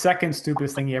 The second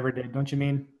stupidest thing he ever did, don't you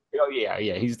mean? Oh yeah,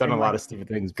 yeah. He's done a lot of stupid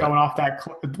things, but Going off that.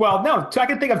 Well, no, I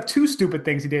can think of two stupid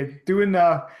things he did. Doing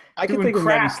I can doing think of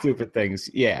many crack, stupid things.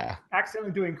 Yeah,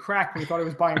 accidentally doing crack when he thought he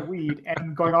was buying weed,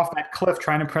 and going off that cliff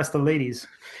trying to impress the ladies.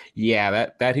 yeah.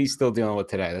 That he's still dealing with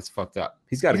today. That's fucked up.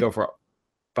 He's got to go for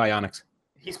bionics.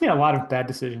 He's made a lot of bad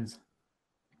decisions.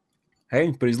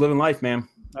 Hey, but he's living life, man.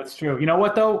 That's true. You know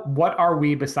what though? What are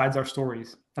we besides our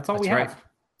stories? That's all That's we right. have.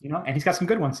 And he's got some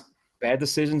good ones. Bad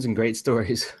decisions and great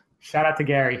stories. Shout out to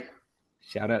Gary.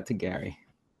 Shout out to Gary.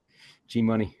 G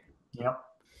Money. Yep.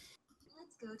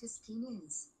 Let's go to ski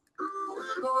news.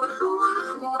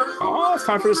 Oh, it's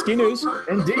time for the ski news.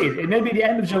 Indeed. It may be the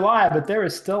end of July, but there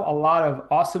is still a lot of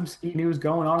awesome ski news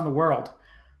going on in the world.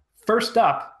 First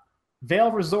up,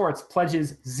 Vail Resorts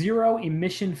pledges zero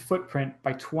emission footprint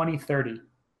by 2030.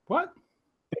 What?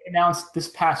 They announced this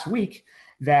past week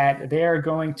that they are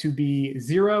going to be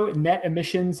zero net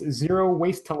emissions, zero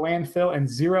waste to landfill, and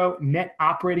zero net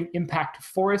operating impact to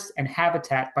forests and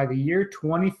habitat by the year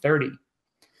 2030.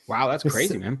 Wow, that's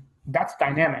crazy, man. That's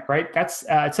dynamic, right? It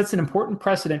sets an important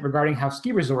precedent regarding how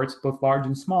ski resorts, both large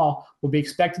and small, will be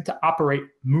expected to operate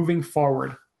moving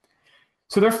forward.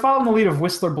 So they're following the lead of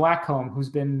Whistler Blackcomb, who's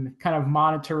been kind of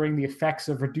monitoring the effects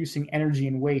of reducing energy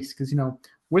and waste, because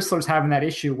Whistler's having that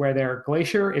issue where their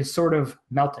glacier is sort of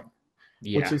melting,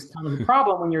 which is kind of a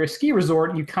problem when you're a ski resort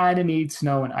and you kind of need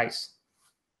snow and ice.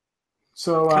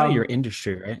 So kind of your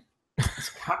industry, right?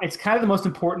 It's kind of the most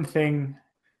important thing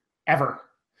ever.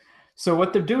 So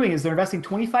what they're doing is they're investing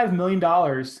 $25 million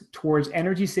towards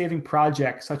energy-saving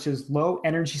projects such as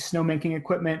low-energy snowmaking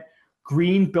equipment,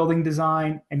 green building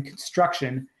design and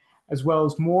construction, as well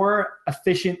as more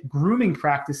efficient grooming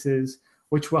practices,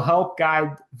 which will help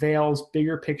guide Vail's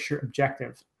bigger picture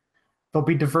objective. They'll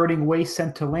be diverting waste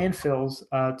sent to landfills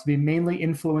to be mainly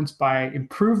influenced by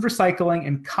improved recycling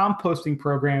and composting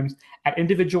programs at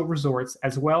individual resorts,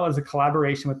 as well as a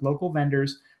collaboration with local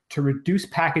vendors to reduce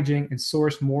packaging and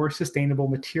source more sustainable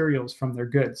materials from their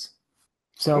goods.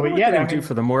 So what they do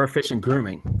for the more efficient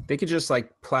grooming? They could just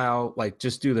plow,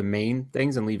 just do the main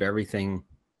things and leave everything.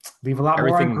 Leave a lot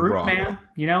more on groom, man.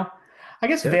 I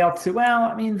guess Vail too. Well,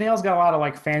 I mean, Vail's got a lot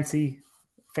of fancy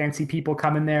people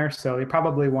coming there, so they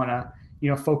probably want to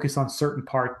focus on certain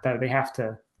part that they have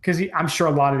to, because I'm sure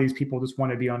a lot of these people just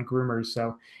want to be on groomers.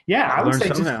 So yeah, I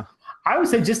would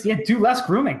say just do less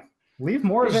grooming. Leave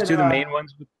more of it. Just do the main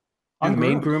ones. Do the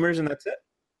main groomers and that's it.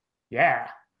 Yeah,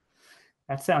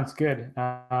 that sounds good.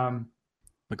 Like a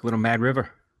little Mad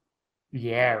River.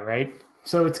 Yeah, right.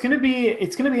 So it's gonna be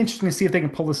interesting to see if they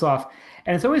can pull this off.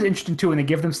 And it's always interesting too when they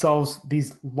give themselves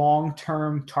these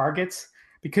long-term targets,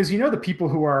 because the people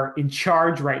who are in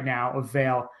charge right now of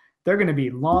Vail, they're going to be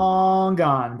long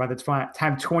gone by the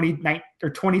time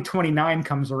 2029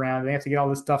 comes around. They have to get all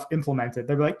this stuff implemented.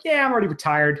 They'll be like, "Yeah, I'm already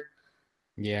retired."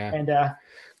 Yeah, and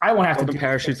I won't have to. The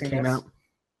parachutes came out.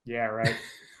 Yeah, right.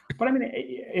 But I mean,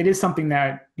 it is something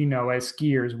that as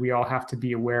skiers, we all have to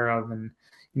be aware of, and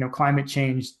climate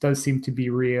change does seem to be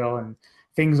real, and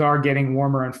things are getting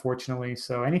warmer, unfortunately.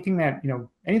 So anything that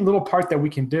any little part that we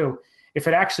can do, if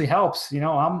it actually helps,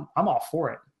 I'm all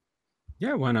for it.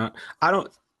 Yeah, why not? I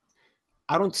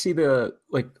don't see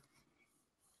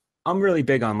I'm really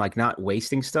big on not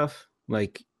wasting stuff,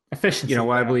 efficiency.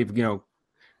 I believe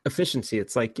efficiency.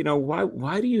 It's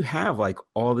why do you have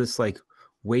all this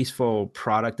wasteful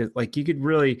product that you could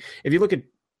really, if you look at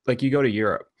you go to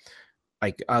Europe,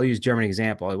 I'll use German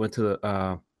example. I went to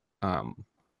the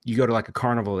you go to a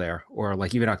carnival there, or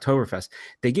even Oktoberfest,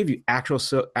 they give you actual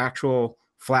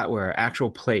flatware, actual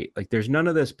plate. There's none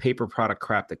of this paper product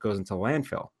crap that goes into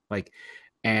landfill.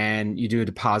 And you do a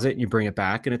deposit and you bring it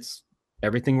back and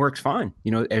everything works fine.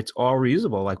 It's all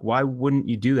reusable. Why wouldn't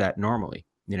you do that normally?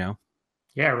 Yeah,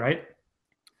 right.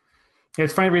 Yeah,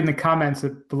 it's funny reading the comments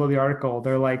below the article.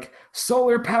 They're like,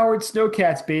 solar powered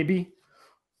snowcats, baby.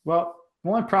 Well, the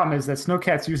only problem is that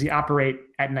snowcats usually operate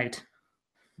at night.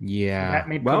 Yeah.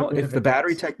 So if the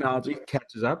battery technology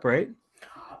catches up, right?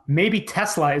 Maybe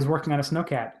Tesla is working on a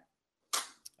snowcat.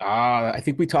 I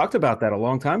think we talked about that a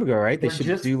long time ago, right? They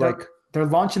should do They're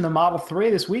launching the Model 3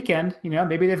 this weekend.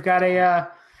 Maybe they've got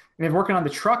they're working on the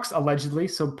trucks allegedly.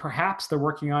 So perhaps they're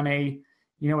working on a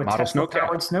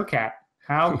Tesla-powered snowcat.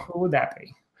 How cool would that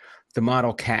be? The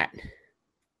Model Cat.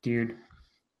 Dude.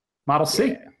 Model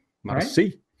C. Yeah. Model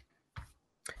C.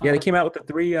 Yeah, they came out with the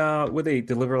 3, would they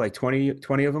deliver 20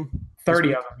 of them?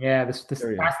 30 of them. Yeah, this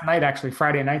last night, actually,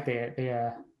 Friday night,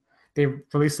 they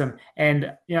released them.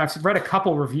 And, I've read a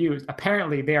couple reviews.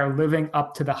 Apparently, they are living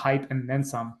up to the hype and then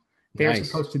some. They're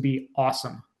supposed to be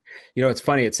awesome. It's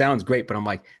funny. It sounds great, but I'm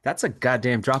like, that's a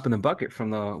goddamn drop in the bucket from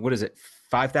the, what is it,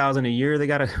 5,000 a year they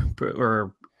got to,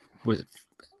 or was it,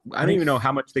 I don't even know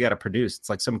how much they got to produce.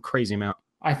 It's some crazy amount.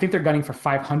 I think they're gunning for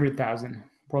 500,000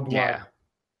 worldwide. Yeah,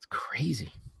 it's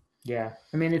crazy. Yeah,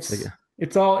 I mean, it's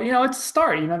all, it's a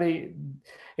start.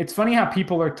 It's funny how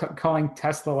people are calling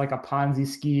Tesla a Ponzi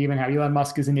scheme, and how Elon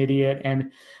Musk is an idiot,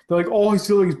 and they're like, oh,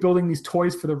 he's building these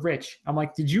toys for the rich. I'm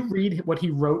like, did you read what he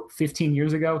wrote 15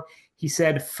 years ago? He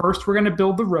said, first we're going to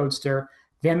build the Roadster,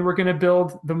 then we're going to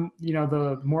build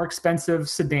the more expensive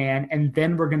sedan, and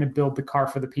then we're going to build the car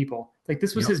for the people.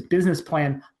 This was his business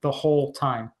plan the whole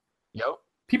time. Yep.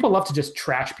 people love to just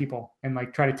trash people and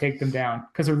like try to take them down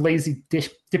because they're lazy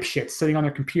dipshits sitting on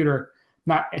their computer,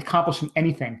 not accomplishing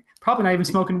anything. Probably not even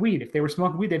smoking weed. If they were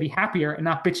smoking weed, they'd be happier and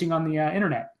not bitching on the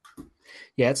internet.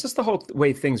 Yeah, it's just the whole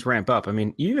way things ramp up. I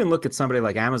mean, you even look at somebody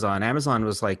like Amazon. Amazon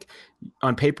was like,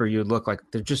 on paper, you would look like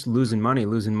they're just losing money.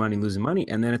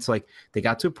 And then it's like they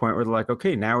got to a point where they're like,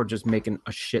 okay, now we're just making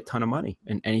a shit ton of money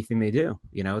in anything they do.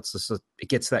 You know, it's just it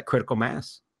gets that critical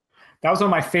mass. That was one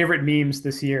of my favorite memes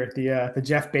this year, the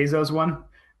Jeff Bezos one,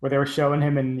 where they were showing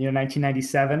him in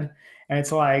 1997, and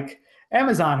it's like,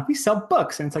 Amazon, we sell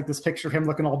books, and it's like this picture of him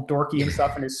looking all dorky and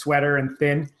stuff in his sweater and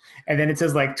thin, and then it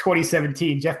says like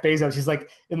 2017, Jeff Bezos, he's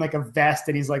like in like a vest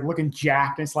and he's like looking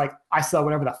jacked, and it's like, I sell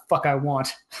whatever the fuck I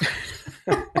want.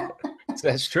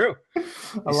 That's true.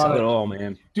 I love it all,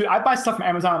 man. Dude, I buy stuff from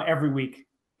Amazon every week.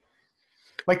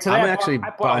 Like today, I'm actually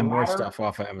buying more stuff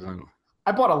off of Amazon.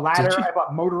 I bought a ladder. I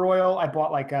bought motor oil. I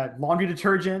bought like a laundry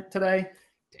detergent today.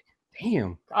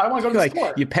 Damn. I don't want to go to the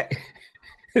store.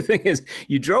 The thing is,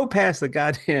 you drove past the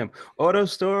goddamn auto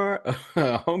store,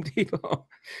 Home Depot.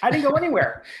 I didn't go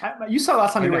anywhere. You saw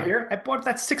last time you were here. I bought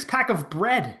that 6-pack of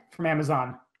bread from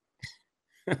Amazon.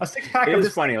 A 6-pack of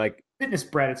this funny, like fitness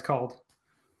bread, it's called.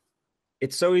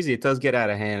 It's so easy. It does get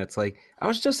out of hand. It's like, I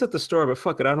was just at the store, but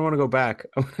fuck it. I don't want to go back.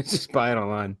 I'm going to just buy it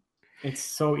online. It's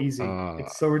so easy.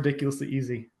 It's so ridiculously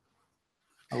easy.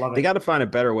 I love it. They got to find a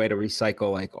better way to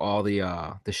recycle like all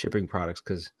the shipping products,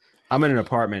 because I'm in an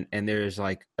apartment and there's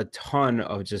like a ton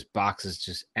of just boxes,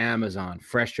 just Amazon,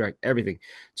 Fresh Direct, everything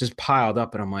just piled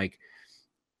up. And I'm like,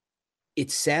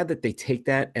 it's sad that they take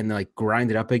that and like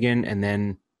grind it up again and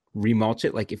then remulch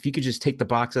it. Like if you could just take the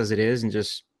box as it is and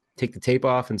just take the tape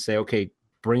off and say, okay,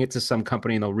 bring it to some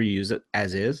company and they'll reuse it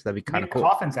as is. That'd be kind of cool.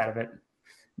 Coffins out of it.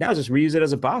 Now just reuse it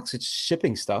as a box. It's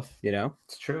shipping stuff, you know?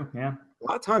 It's true, yeah. A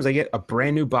lot of times I get a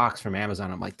brand new box from Amazon.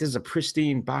 I'm like, this is a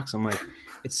pristine box. I'm like,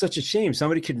 it's such a shame.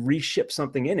 Somebody could reship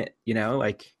something in it, you know?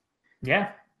 Like,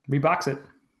 yeah, rebox it.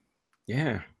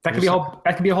 Yeah. That could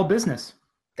be a whole business.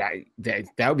 That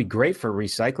would be great for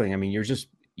recycling. I mean,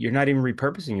 you're not even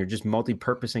repurposing. You're just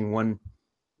multi-purposing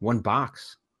one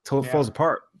box till it falls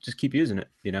apart. Just keep using it,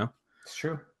 you know? It's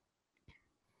true.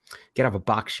 Get out of a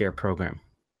box share program.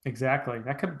 Exactly.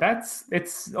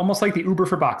 It's almost like the Uber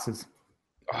for boxes.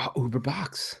 Oh, Uber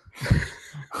box.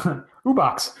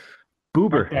 Ubox.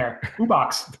 Boober. Right there.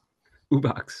 Ubox.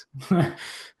 Ubox.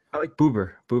 I like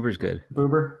Boober. Boober's good.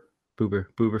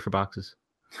 Boober for boxes.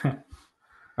 All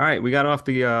right, we got off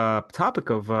the topic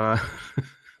of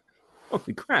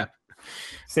holy crap.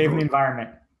 Saving the environment.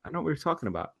 I know what we were talking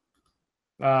about.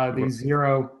 The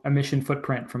zero emission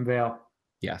footprint from Vail.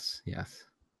 Yes.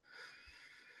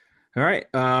 All right.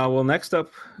 Well, next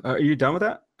up, are you done with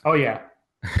that? Oh, yeah.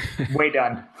 Way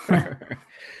done.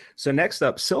 So next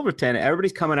up, Silverton.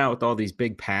 Everybody's coming out with all these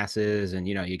big passes, and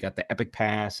you got the Epic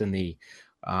Pass and the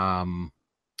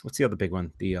what's the other big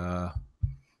one? The oh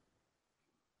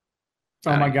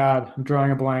my God, I'm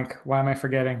drawing a blank. Why am I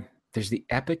forgetting? There's the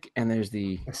Epic and there's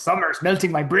the summer's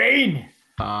melting my brain.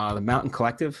 The Mountain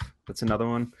Collective. That's another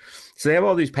one. So they have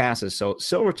all these passes. So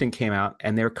Silverton came out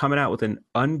and they're coming out with an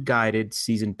unguided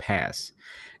season pass.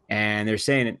 And they're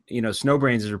saying,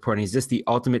 Snowbrains is reporting, is this the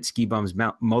ultimate Ski Bums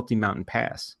multi-mountain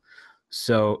pass?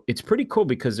 So it's pretty cool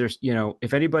because there's,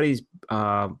 if anybody's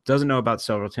doesn't know about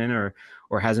Silverton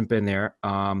or hasn't been there,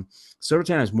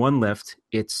 Silverton has one lift.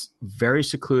 It's very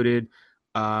secluded.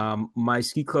 My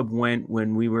ski club went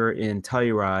when we were in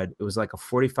Telluride. It was like a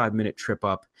 45-minute trip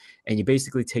up, and you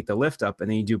basically take the lift up and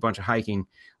then you do a bunch of hiking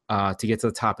to get to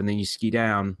the top, and then you ski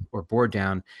down or board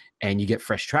down and you get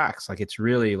fresh tracks. Like it's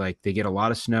really like they get a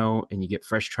lot of snow and you get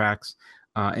fresh tracks.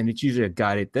 And it's usually a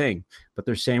guided thing, but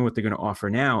they're saying what they're going to offer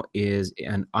now is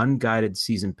an unguided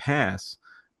season pass.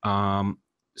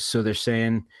 So they're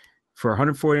saying for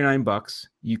 $149,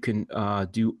 you can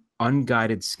do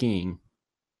unguided skiing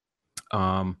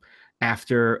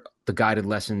after the guided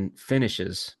lesson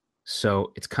finishes.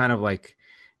 So it's kind of like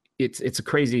it's a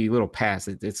crazy little pass.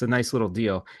 It's a nice little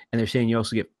deal, and they're saying you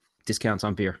also get discounts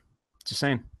on beer. Just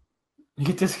saying, you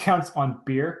get discounts on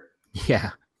beer. Yeah.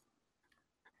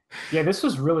 Yeah, this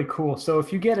was really cool. So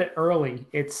if you get it early,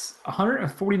 it's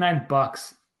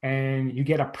 $149 and you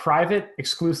get a private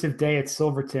exclusive day at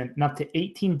Silverton and up to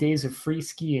 18 days of free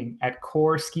skiing at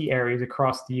core ski areas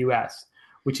across the U.S.,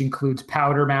 which includes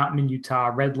Powder Mountain in Utah,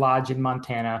 Red Lodge in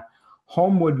Montana,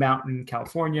 Homewood Mountain in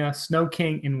California, Snow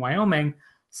King in Wyoming,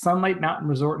 Sunlight Mountain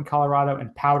Resort in Colorado,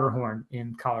 and Powderhorn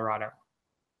in Colorado.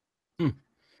 You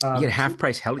get half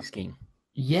price heli skiing.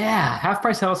 Yeah, half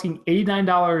price heli skiing,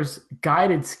 $89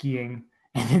 guided skiing,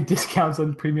 and then discounts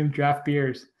on premium draft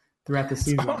beers throughout the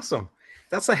season. That's awesome.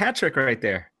 That's a hat trick right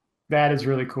there. That is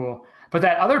really cool. But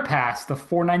that other pass, the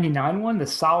 499 one, the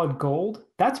solid gold,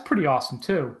 that's pretty awesome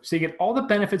too. So you get all the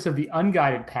benefits of the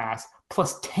unguided pass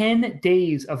plus 10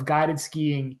 days of guided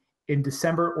skiing in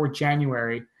December or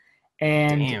January,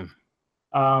 and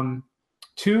Damn.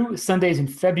 2 Sundays in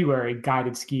February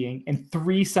guided skiing, and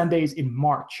 3 Sundays in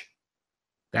March.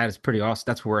 That is pretty awesome.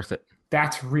 That's worth it.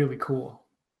 That's really cool.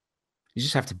 You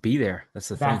just have to be there. That's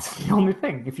the thing. That's the only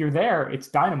thing. If you're there, it's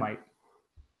dynamite.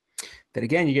 Then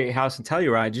again, you get your house in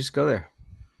Telluride. Just go there.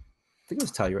 I think it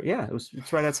was Telluride. Yeah,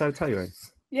 it's right outside of Telluride.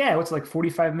 Yeah, it's like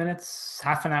 45 minutes,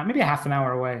 half an hour, maybe a half an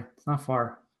hour away. It's not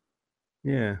far.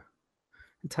 Yeah.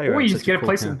 Or you just get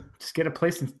a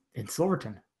place in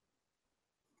Silverton.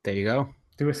 There you go.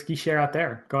 Do a ski share out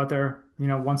there. Go out there,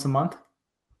 once a month.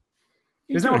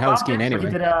 You're doing heli skiing anyway. You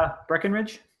did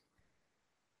Breckenridge?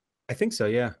 I think so,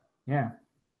 yeah. Yeah.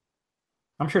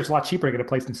 I'm sure it's a lot cheaper to get a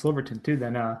place in Silverton too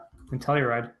than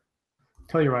Telluride.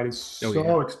 Telluride is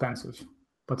so expensive,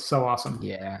 but so awesome.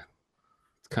 Yeah.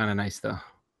 It's kind of nice though.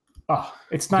 Oh,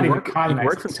 it's not even kind of nice.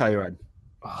 Work from Telluride.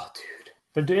 Oh,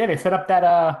 dude. They set up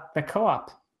that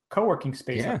co-working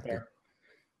space up there.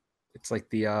 It's like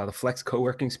the Flex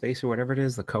co-working space or whatever it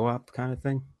is, the co-op kind of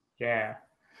thing. Yeah.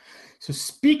 So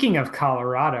speaking of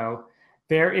Colorado,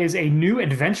 there is a new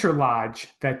adventure lodge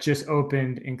that just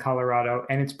opened in Colorado,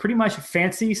 and it's pretty much a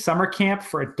fancy summer camp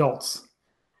for adults.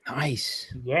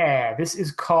 Nice. Yeah, this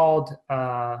is called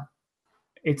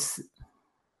it's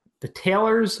the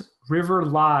Taylor's River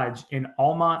Lodge in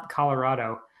Almont,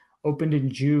 Colorado. Opened in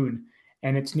June,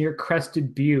 and it's near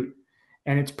Crested Butte.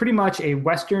 And it's pretty much a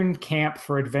Western camp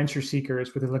for adventure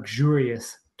seekers with a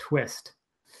luxurious twist.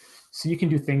 So you can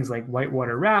do things like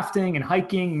whitewater rafting and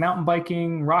hiking, mountain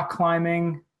biking, rock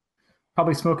climbing,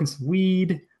 probably smoking some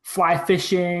weed, fly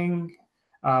fishing.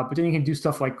 But then you can do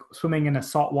stuff like swimming in a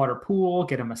saltwater pool,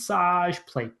 get a massage,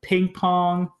 play ping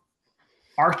pong,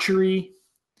 archery.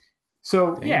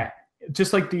 So yeah,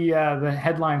 just like the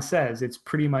headline says, it's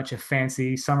pretty much a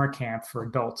fancy summer camp for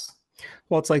adults.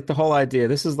 Well, it's like the whole idea.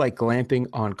 This is like glamping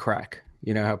on crack.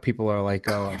 You know how people are like,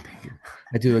 oh,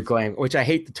 I do the glam, which I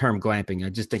hate the term glamping. I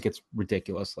just think it's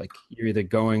ridiculous. Like you're either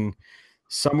going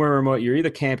somewhere remote, you're either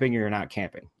camping or you're not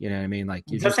camping. You know what I mean? Like,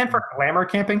 does that stand for glamour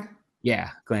camping? Yeah,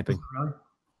 glamping.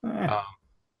 Really?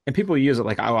 And people use it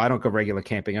like, oh, I don't go regular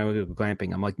camping. I go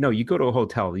glamping. I'm like, no, you go to a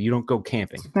hotel. You don't go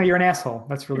camping. No, you're an asshole.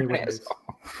 That's really what it is.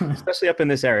 Especially up in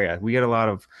this area. We get a lot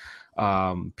of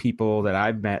people that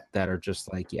I've met that are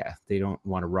just like, yeah, they don't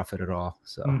want to rough it at all.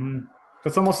 So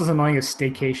it's almost as annoying as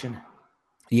staycation.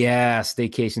 Yeah,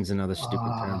 staycation's another stupid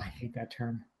term. I hate that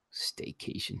term.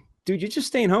 Staycation. Dude, you're just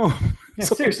staying home. Yeah,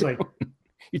 seriously.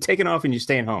 You're taking off and you're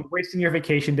staying home. You're wasting your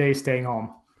vacation days staying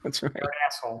home. That's right. You're an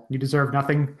asshole. You deserve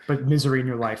nothing but misery in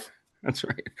your life. That's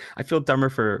right. I feel dumber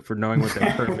for knowing what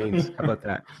that term means. How about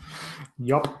that?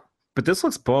 Yup. But this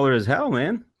looks baller as hell,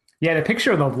 man. Yeah, the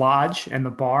picture of the lodge and the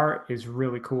bar is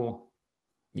really cool.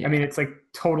 Yeah. I mean, it's like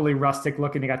totally rustic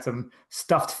looking. They got some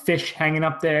stuffed fish hanging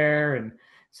up there, and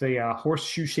so yeah,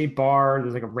 horseshoe-shaped bar.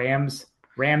 There's like a ram's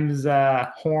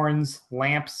horns,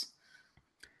 lamps.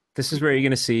 This is where you're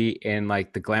going to see in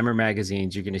like the glamour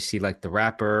magazines, you're going to see like the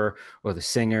rapper or the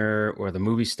singer or the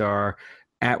movie star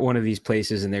at one of these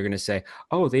places, and they're going to say,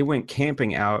 oh, they went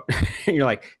camping out. And you're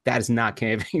like, that is not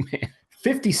camping, man.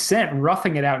 50 Cent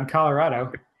roughing it out in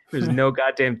Colorado. There's no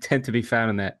goddamn tent to be found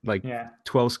in that,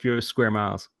 12 square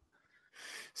miles.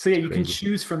 So yeah, you can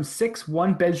choose from 6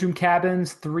 one-bedroom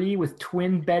cabins, 3 with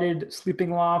twin-bedded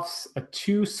sleeping lofts, a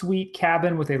 2-suite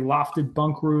cabin with a lofted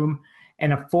bunk room,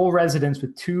 and a full residence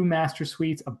with 2 master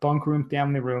suites, a bunk room,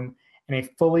 family room, and a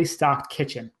fully stocked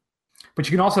kitchen. But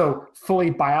you can also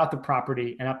fully buy out the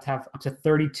property and have up to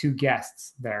 32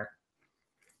 guests there.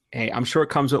 Hey, I'm sure it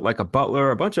comes with like a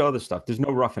butler, a bunch of other stuff. There's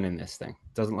no roughing in this thing.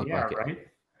 Doesn't look like right? it.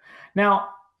 Now,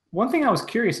 one thing I was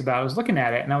curious about, I was looking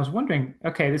at it and I was wondering,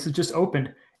 okay, this is just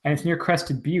opened and it's near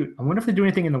Crested Butte. I wonder if they do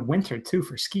anything in the winter too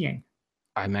for skiing.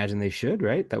 I imagine they should,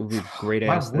 right? That would be a great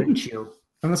ass thing. Why wouldn't you?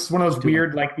 And this is one of those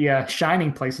weird, like the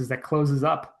Shining places that closes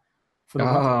up. For the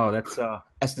winter. That's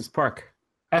Estes Park.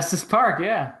 Estes Park,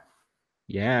 yeah.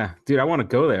 Yeah, dude, I want to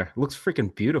go there. It looks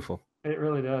freaking beautiful. It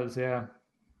really does, yeah.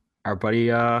 Our buddy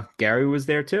Gary was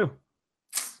there too.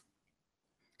 He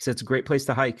said it's a great place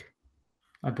to hike.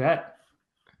 I bet.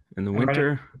 In the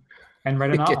winter. And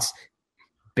right it gets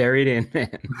buried in,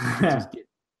 man. Just get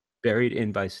buried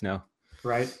in by snow.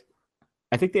 Right.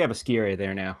 I think they have a ski area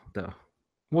there now, though.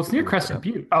 Well, it's near Crested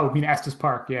Butte. Oh, I mean Estes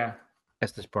Park, yeah.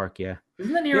 Estes Park, yeah.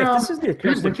 Isn't that near? Yeah, if this is near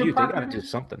Crested Butte, they got to do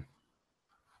something.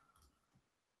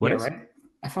 What is? Right.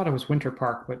 I thought it was Winter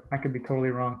Park, but I could be totally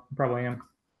wrong. I probably am.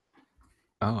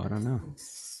 Oh, I don't know.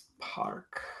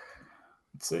 Park.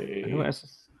 Let's see.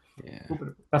 Yeah.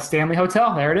 The Stanley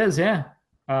Hotel. There it is. Yeah.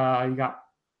 You got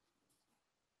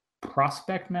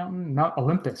Prospect Mountain, Mount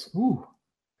Olympus. Ooh,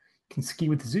 can ski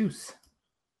with Zeus.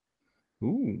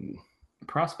 Ooh.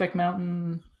 Prospect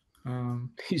Mountain.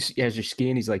 As you're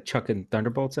skiing, he's like chucking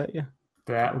thunderbolts at you.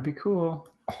 That would be cool.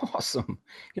 Awesome.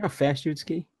 You know how fast you'd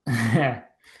ski? Yeah.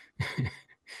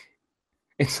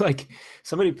 It's like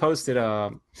somebody posted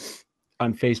on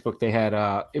Facebook. They had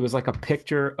it was like a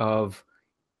picture of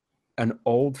an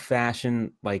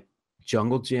old-fashioned like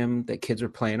jungle gym that kids were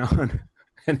playing on,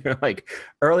 and they're like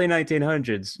early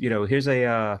 1900s. Here's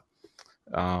a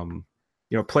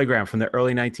playground from the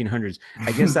early 1900s.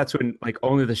 I guess that's when like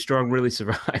only the strong really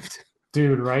survived.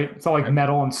 Dude, right? It's all like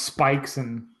metal and spikes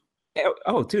and.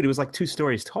 Oh, dude, it was like 2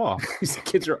 stories tall. These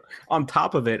kids are on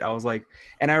top of it. I was like,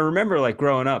 and I remember like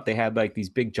growing up, they had like these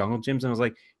big jungle gyms, and I was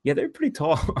like, yeah, they're pretty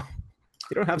tall.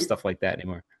 They don't have stuff like that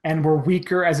anymore. And we're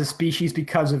weaker as a species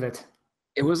because of it.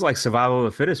 It was like survival of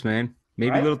the fittest, man.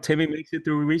 Maybe Right? little Timmy makes it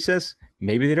through recess.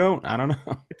 Maybe they don't. I don't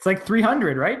know. It's like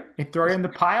 300, right? You throw it in the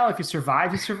pile. If you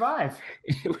survive, you survive.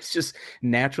 It was just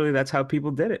naturally that's how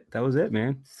people did it. That was it,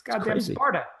 man. It's goddamn crazy.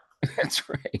 Sparta. That's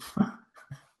right.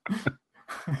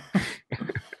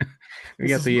 We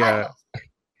got the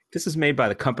this is made by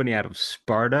the company out of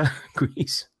Sparta,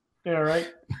 Greece. Yeah, right.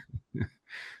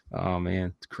 Oh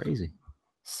man, it's crazy.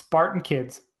 Spartan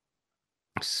kids.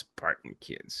 Spartan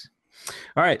kids.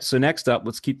 All right, so next up,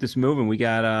 let's keep this moving. We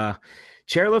got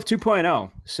Chairlift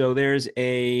 2.0. So there's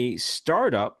a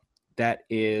startup that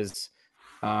is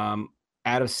out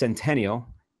of Centennial,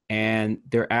 and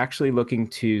they're actually looking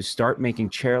to start making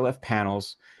chairlift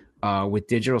panels with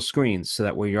digital screens, so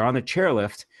that when you're on the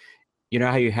chairlift, you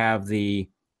know how you have the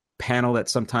panel that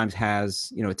sometimes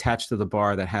has, attached to the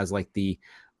bar that has like the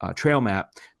trail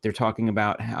map. They're talking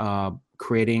about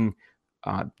creating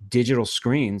digital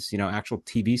screens, actual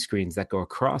TV screens that go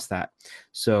across that.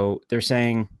 So they're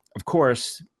saying, of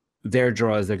course, their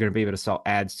draw is they're going to be able to sell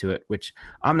ads to it, which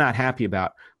I'm not happy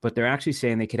about, but they're actually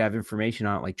saying they could have information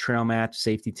on it, like trail maps,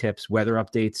 safety tips, weather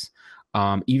updates,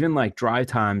 even like drive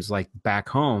times, like back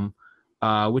home,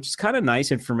 which is kind of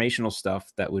nice informational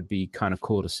stuff that would be kind of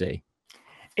cool to see.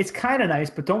 It's kind of nice,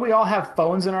 but don't we all have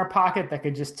phones in our pocket that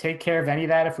could just take care of any of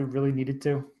that if we really needed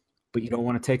to? But you don't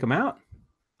want to take them out.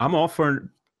 I'm all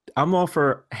for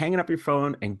hanging up your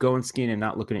phone and going skiing and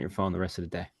not looking at your phone the rest of the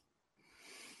day.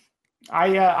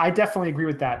 I definitely agree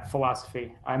with that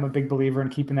philosophy. I'm a big believer in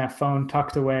keeping that phone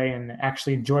tucked away and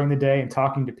actually enjoying the day and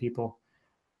talking to people.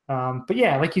 But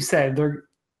yeah, like you said, they're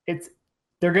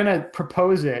going to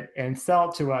propose it and sell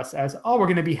it to us as, oh, we're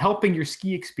going to be helping your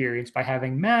ski experience by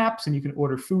having maps, and you can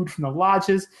order food from the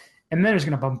lodges. And then it's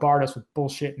going to bombard us with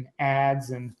bullshit and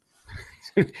ads. And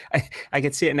I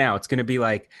can see it now. It's going to be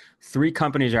like 3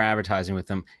 companies are advertising with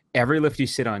them. Every lift you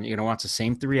sit on, you're going to want the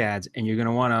same 3 ads, and you're going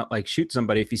to want to like shoot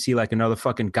somebody if you see like another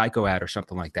fucking Geico ad or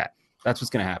something like that. That's what's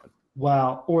going to happen.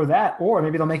 Well, or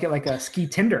maybe they'll make it like a ski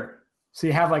Tinder. So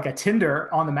you have like a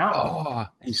Tinder on the mountain. Oh,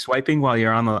 you swiping while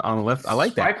you're on the lift. I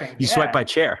like that. You swipe by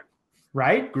chair,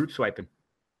 right? Group swiping.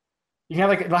 You can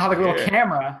have a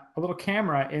little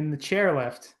camera in the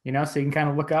chairlift, so you can kind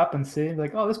of look up and see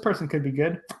like, oh, this person could be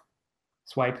good.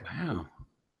 Swipe. Wow,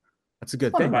 that's a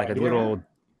good thing. Like a little.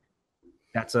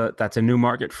 That's a new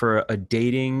market for a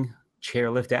dating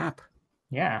chairlift app.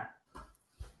 Yeah.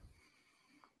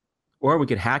 Or we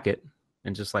could hack it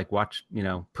and just like watch,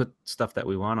 put stuff that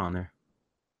we want on there.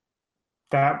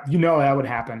 That would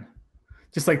happen.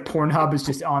 Just like Pornhub is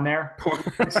just on there.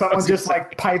 Like someone just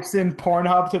like pipes in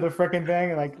Pornhub to the freaking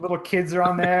thing, and like little kids are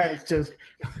on there. It's just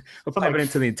we'll pipe it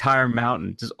into the entire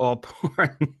mountain, just all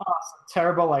porn. Awesome,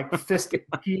 terrible like fist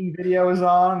peeing videos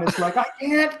on. It's like, I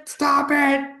can't stop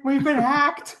it. We've been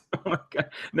hacked. Oh my god!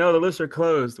 No, the lifts are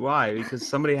closed. Why? Because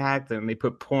somebody hacked them and they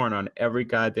put porn on every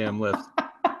goddamn lift. Oh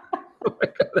my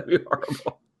god, that'd be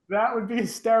horrible. That would be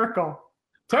hysterical.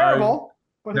 Terrible,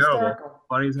 but hysterical.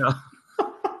 Funny as hell.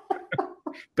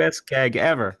 Best gag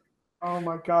ever. Oh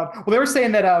my god. Well, they were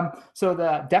saying that so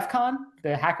the DEF CON,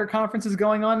 the hacker conference, is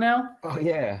going on now. Oh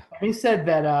yeah. They said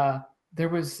that there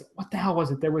was, what the hell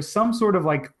was it? There was some sort of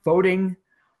like voting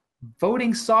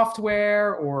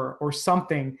software or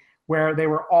something where they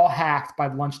were all hacked by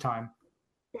lunchtime.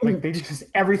 Like they just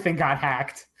everything got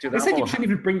hacked. Dude, they said you shouldn't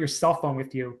even bring your cell phone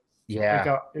with you.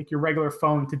 Yeah. Like your regular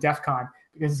phone to DEF CON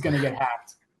because it's going to get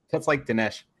hacked. That's like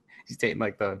Dinesh. He's dating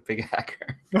like the big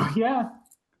hacker. Oh yeah.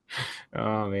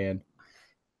 Oh man.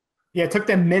 Yeah, it took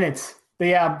them minutes. They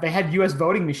had U.S.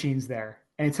 voting machines there,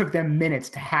 and it took them minutes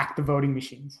to hack the voting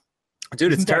machines.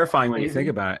 Dude, it's terrifying when you think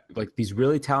about it. Like these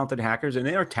really talented hackers, and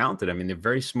they are talented. I mean, they're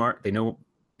very smart. They know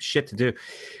shit to do.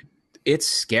 it's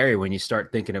scary when you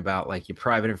start thinking about like your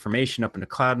private information up in the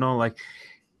cloud and all. Like,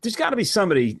 there's got to be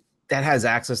somebody that has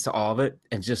access to all of it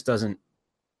and just doesn't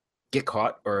get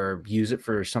caught or use it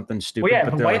for something stupid. Well,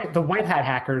 yeah, the white hat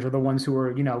hackers are the ones who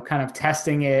are, kind of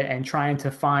testing it and trying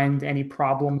to find any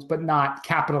problems, but not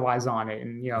capitalize on it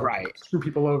and, right. screw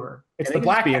people over. It's the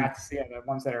black hats, the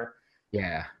ones that are.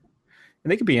 Yeah.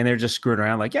 And they could be in there just screwing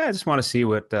around like, I just want to see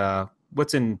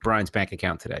what's in Brian's bank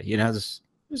account today. Just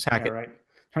hack it. Right.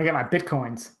 Trying to get my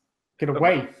Bitcoins. Get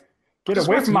away. Get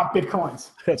away from my Bitcoins.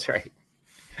 That's right.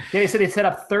 Yeah, they said they set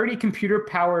up 30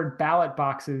 computer-powered ballot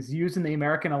boxes used in the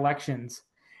American elections.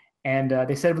 And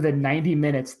they said within 90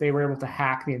 minutes, they were able to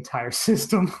hack the entire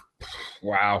system.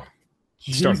 Wow.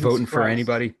 Start voting for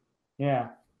anybody. Yeah.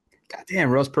 God damn,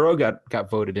 Ross Perot got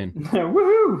voted in.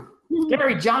 Woohoo!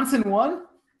 Gary Johnson won.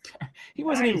 He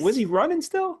wasn't even, was he running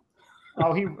still?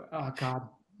 Oh God.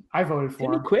 I voted for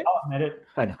him. Didn't he quit? I'll admit it.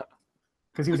 I know.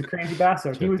 Because he was a crazy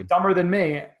bastard. He was dumber than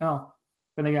me. Oh,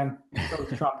 then again, so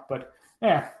was Trump. But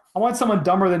yeah, I want someone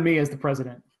dumber than me as the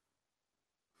president.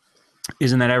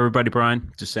 Isn't that everybody,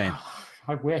 Brian? Just saying.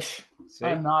 I wish. See?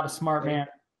 I'm not a smart man.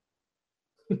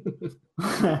 I'm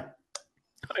not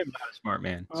a smart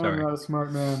man. Sorry. I'm not a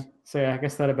smart man. So yeah, I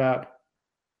guess that'll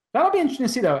be interesting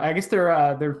to see though. I guess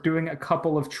they're doing a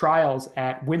couple of trials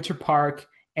at Winter Park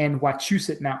and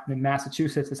Wachusett Mountain in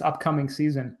Massachusetts this upcoming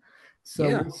season. So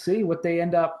we'll see what they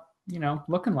end up,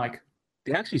 looking like.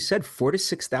 They actually said 4,000 to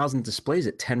 6,000 displays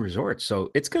at 10 resorts.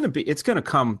 So it's going to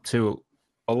come to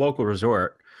a local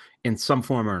resort in some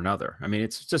form or another. I mean,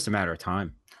 it's just a matter of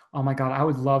time. Oh my God. I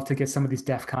would love to get some of these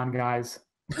DEF CON guys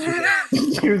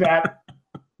to do that.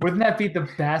 Wouldn't that be the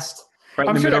best? Right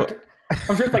I'm sure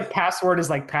it's like password is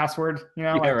like password,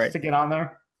 right. To get on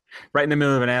there. Right in the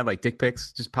middle of an ad, like dick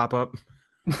pics just pop up.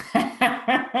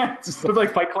 Just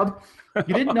like Fight Club.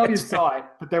 You didn't know you saw it,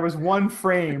 but there was one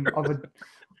frame of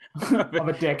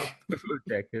a dick.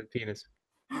 A penis.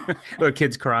 Little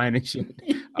kids crying and shit.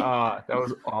 That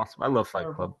was awesome. I love Fight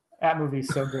Club. That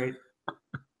movie's so great.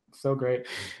 So great.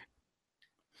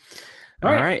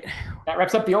 All right. That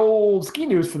wraps up the old ski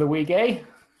news for the week, eh?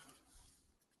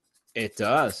 It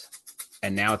does.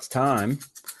 And now it's time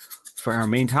for our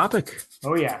main topic.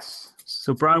 Oh, yes.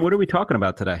 So, Brian, what are we talking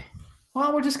about today?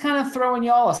 Well, we're just kind of throwing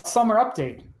y'all a summer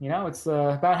update. It's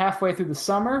about halfway through the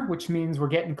summer, which means we're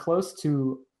getting close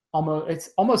to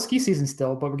almost ski season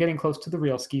still, but we're getting close to the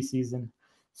real ski season.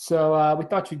 So we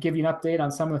thought we'd give you an update on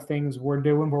some of the things we're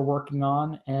working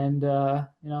on, and a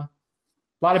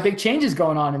lot of big changes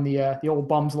going on in the old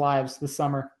bums' lives this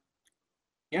summer.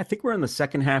 Yeah, I think we're in the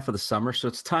second half of the summer, so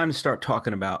it's time to start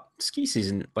talking about ski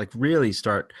season, like really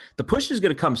start. The push is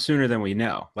going to come sooner than we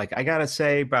know. Like, I got to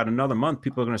say, about another month,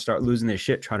 people are going to start losing their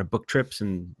shit trying to book trips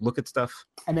and look at stuff.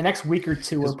 And the next week or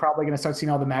two, we're probably going to start seeing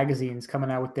all the magazines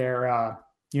coming out with their,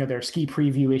 their ski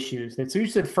preview issues. It's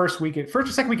usually the first or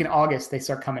second week in August, they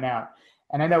start coming out.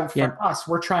 And I know for us,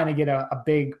 we're trying to get a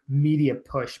big media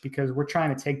push because we're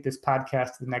trying to take this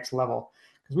podcast to the next level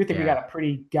because we think we got a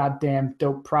pretty goddamn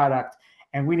dope product.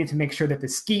 And we need to make sure that the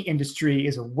ski industry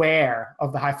is aware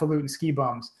of the highfalutin ski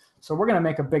bums. So we're going to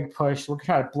make a big push. We're going to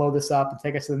try to blow this up and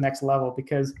take us to the next level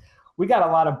because we got a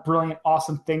lot of brilliant,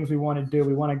 awesome things we want to do.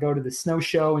 We want to go to the snow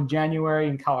show in January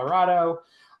in Colorado.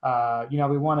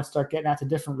 We want to start getting out to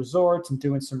different resorts and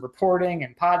doing some reporting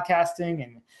and podcasting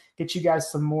and get you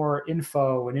guys some more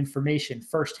info and information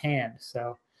firsthand.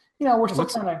 So, we're still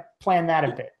trying to plan that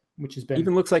a bit. Which has been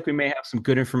even looks like we may have some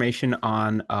good information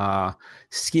on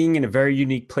skiing in a very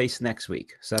unique place next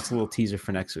week. So that's a little teaser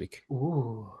for next week.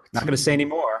 Ooh, not going to say any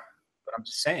more, but I'm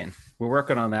just saying we're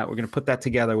working on that. We're going to put that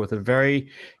together with a very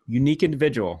unique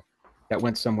individual that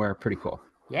went somewhere pretty cool.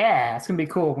 Yeah, it's going to be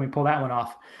cool when we pull that one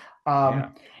off.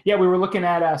 We were looking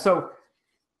at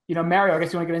Mario. I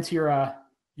guess you want to get into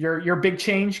your big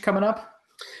change coming up.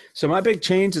 So my big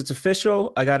change, it's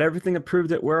official. I got everything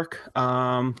approved at work.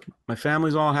 My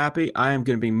family's all happy. I am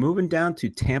going to be moving down to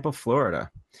Tampa,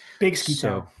 Florida. Big ski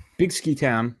town. Big ski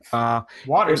town.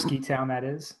 Water ski town, that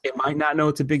is. It might not know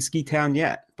it's a big ski town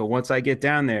yet, but once I get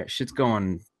down there, shit's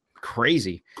going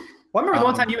crazy. Well, I remember the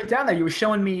one time you went down there, you were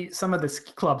showing me some of the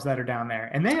ski clubs that are down there,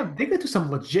 and they go through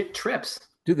some legit trips.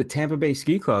 Dude, the Tampa Bay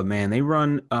Ski Club, man, they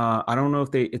run, I don't know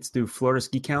if it's through Florida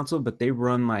Ski Council, but they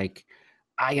run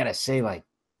I got to say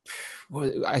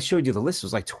I showed you the list.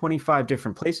 It was 25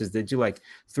 different places. They do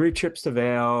 3 trips to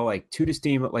Vail, 2 to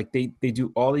Steamboat. They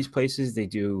do all these places. They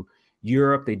do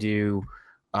Europe. They do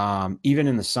even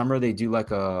in the summer, they do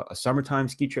a summertime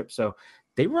ski trip. So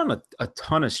they run a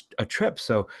ton of trips.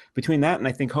 So between that and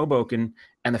I think Hoboken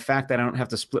and the fact that I don't have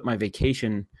to split my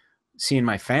vacation seeing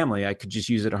my family, I could just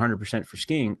use it 100% for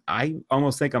skiing. I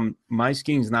almost think my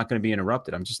skiing is not going to be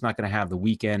interrupted. I'm just not going to have the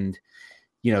weekend,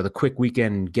 the quick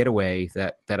weekend getaway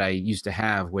that I used to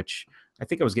have, which I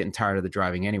think I was getting tired of the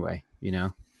driving anyway,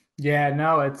 Yeah,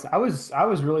 no, I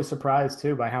was really surprised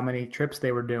too by how many trips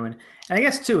they were doing. And I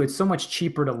guess too, it's so much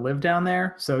cheaper to live down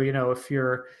there. So, if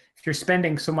you're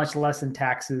spending so much less in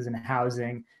taxes and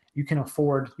housing, you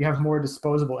have more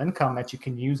disposable income that you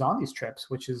can use on these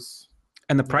trips, which is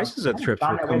And the prices of the trips were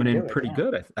found that way to coming do in it, pretty yeah.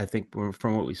 good, I think,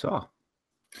 from what we saw.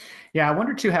 Yeah, I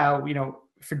wonder too how,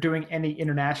 if you're doing any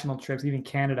international trips, even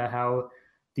Canada, how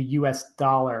the US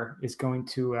dollar is going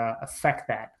to affect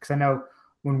that. Because I know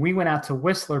when we went out to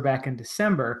Whistler back in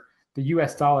December, the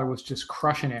US dollar was just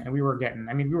crushing it. And we were getting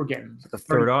The 30%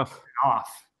 third off.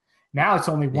 off. Now it's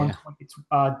only Yeah. 120, it's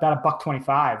about a buck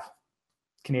 25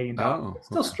 Canadian dollar. Oh, It's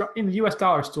still strong. In the US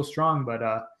dollar is still strong, but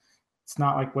it's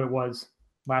not like what it was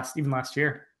last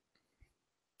year.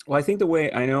 Well, I think the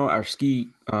way I know our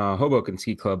Hoboken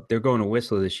Ski Club, they're going to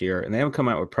Whistler this year, and they haven't come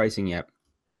out with pricing yet.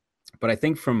 But I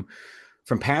think from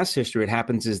past history, what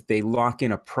happens is they lock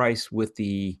in a price with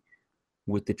the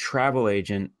travel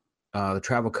agent, the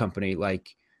travel company, like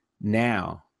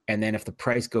now, and then if the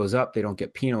price goes up, they don't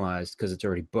get penalized because it's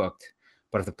already booked.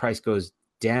 But if the price goes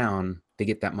down, they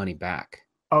get that money back.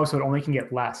 Oh, so it only can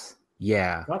get less.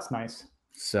 Yeah. That's nice.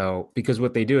 So because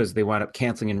what they do is they wind up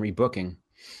canceling and rebooking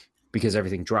because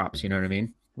everything drops. You know what I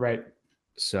mean? Right.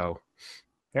 So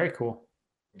Very cool.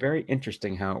 very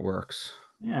interesting how it works.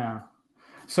 Yeah.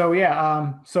 So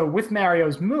yeah, so with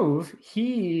Mario's move,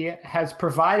 he has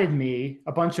provided me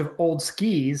a bunch of old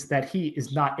skis that he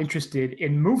is not interested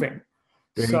in moving.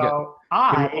 There you go.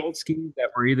 There were old skis that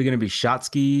were either going to be shot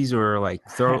skis or like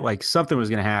something was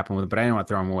going to happen with it, but I didn't want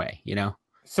to throw them away,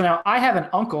 So now I have an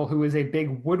uncle who is a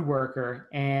big woodworker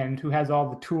and who has all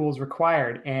the tools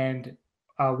required, and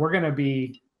we're going to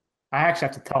be. I actually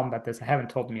have to tell him about this. I haven't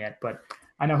told him yet, but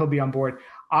I know he'll be on board.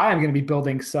 I am going to be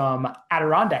building some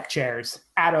Adirondack chairs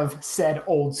out of said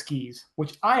old skis,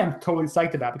 which I am totally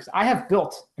psyched about because I have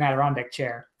built an Adirondack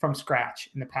chair from scratch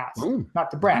in the past. Ooh, not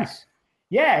to brag. nice.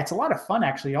 Yeah, it's a lot of fun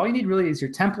actually. All you need really is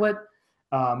your template.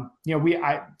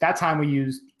 That time we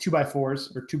used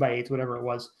 2x4s or 2x8s, whatever it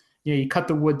was. You cut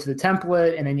the wood to the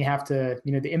template, and then you have to,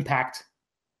 the impact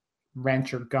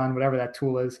wrench or gun, whatever that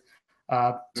tool is,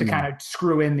 to kind of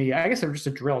screw in I guess it was just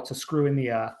a drill to screw in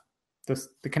the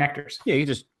connectors. Yeah, you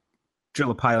just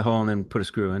drill a pilot hole and then put a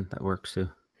screw in. That works too.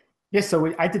 Yeah,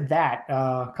 so I did that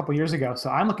a couple years ago. So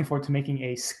I'm looking forward to making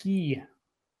a ski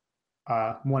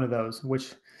one of those,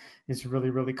 which is really,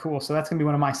 really cool. So that's going to be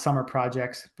one of my summer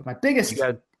projects. But my biggest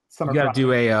summer project. You got to do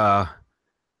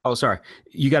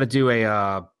you got to do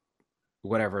a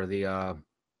whatever what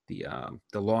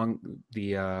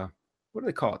do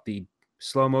they call it? The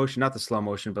slow motion, not the slow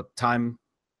motion, but time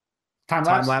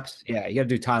lapse. Yeah, you got to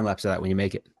do time lapse of that when you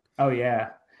make it. Oh yeah,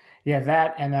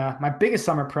 that. And my biggest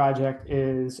summer project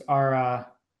is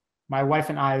my wife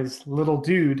and I's little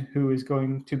dude, who is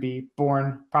going to be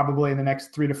born probably in the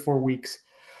next 3 to 4 weeks,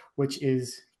 which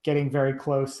is getting very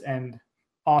close and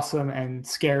awesome and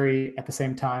scary at the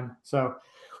same time. So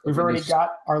we've already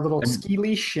got our little ski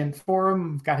leash and for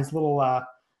him. We've got his little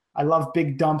I love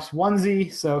big dumps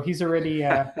onesie. So he's already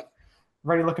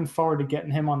looking forward to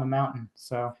getting him on the mountain.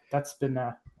 So that's been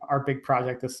our big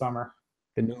project this summer.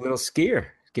 The new little skier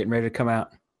getting ready to come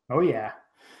out. Oh yeah,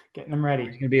 getting him ready.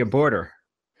 He's going to be a boarder.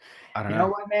 I don't know. You know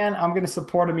what, man? I'm going to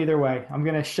support him either way. I'm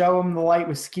going to show him the light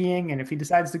with skiing, and if he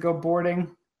decides to go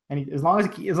boarding, and as long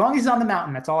as he's on the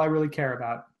mountain, that's all I really care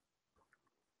about.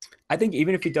 I think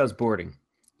even if he does boarding,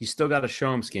 you still got to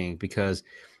show him skiing, because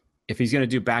if he's going to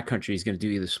do backcountry, he's going to do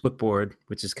either split board,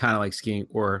 which is kind of like skiing,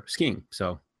 or skiing.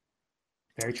 So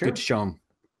very true. Good to show him.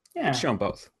 Yeah, good to show him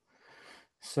both.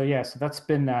 So yeah, so that's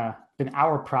been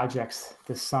our projects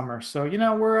this summer. So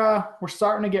we're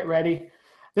starting to get ready.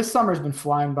 This summer's been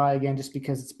flying by again, just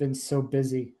because it's been so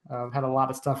busy. I've had a lot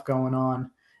of stuff going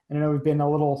on, and I know we've been a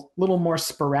little more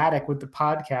sporadic with the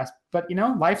podcast. But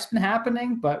life's been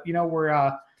happening. But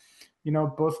we're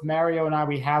both Mario and I,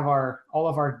 we have all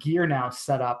of our gear now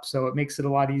set up, so it makes it a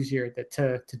lot easier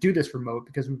to do this remote,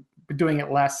 because we've been doing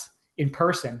it less in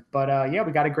person. But yeah,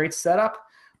 we got a great setup.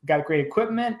 We got great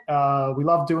equipment. We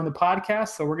love doing the podcast,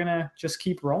 so we're gonna just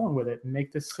keep rolling with it and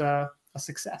make this a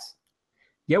success.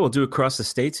 Yeah, we'll do it across the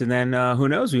states, and then who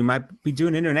knows? We might be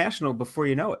doing international before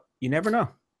you know it. You never know.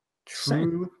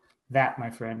 True that, my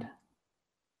friend.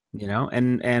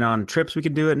 And on trips we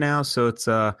can do it now. So it's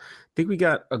I think we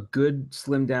got a good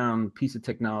slimmed down piece of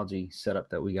technology set up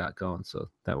that we got going, so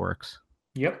that works.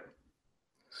 Yep.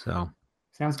 So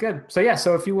sounds good. So yeah,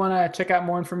 so if you want to check out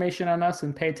more information on us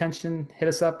and pay attention, hit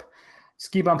us up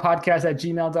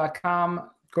skibumpodcast@gmail.com.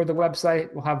 Go to the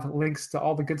website. We'll have links to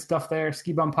all the good stuff there.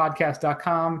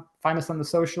 skibumpodcast.com. Find us on the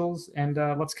socials, and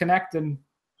let's connect and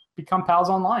become pals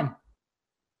online.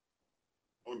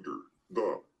 Under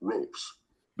the ropes.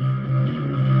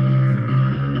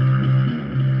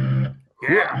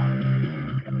 Yeah.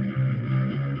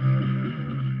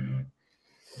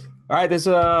 All right, there's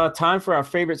time for our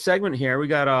favorite segment here. We're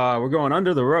going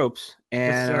under the ropes,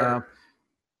 and Yes,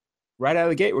 right out of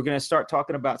the gate, we're going to start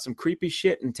talking about some creepy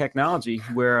shit in technology.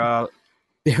 Where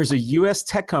there's a U.S.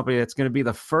 tech company that's going to be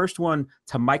the first one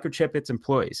to microchip its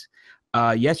employees.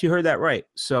 Yes, you heard that right.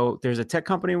 So there's a tech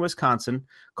company in Wisconsin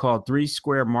called 3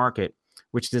 Square Market,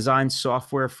 which designs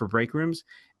software for break rooms,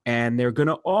 and they're going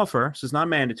to offer. So it's not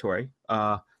mandatory,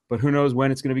 but who knows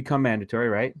when it's going to become mandatory,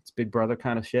 right? It's Big Brother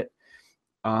kind of shit.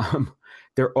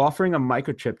 They're offering a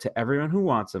microchip to everyone who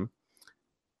wants them.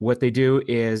 What they do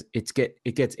is it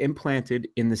gets implanted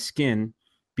in the skin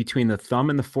between the thumb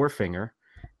and the forefinger,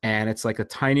 and it's like a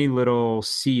tiny little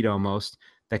seed almost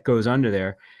that goes under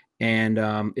there, and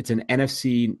it's an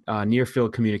NFC near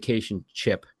field communication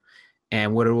chip.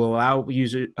 And what it will allow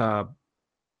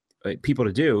people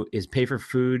to do is pay for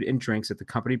food and drinks at the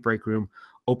company break room,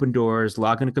 open doors,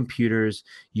 log into computers,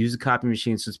 use the copy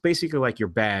machine. So it's basically like your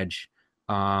badge.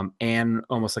 And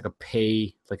almost like an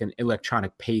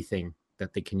electronic pay thing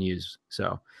that they can use.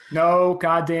 So no,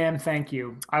 goddamn, thank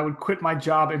you. I would quit my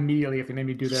job immediately if they made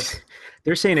me do this.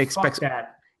 They're saying they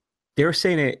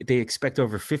expect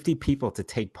over 50 people to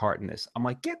take part in this. I'm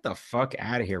like, get the fuck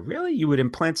out of here. Really? You would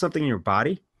implant something in your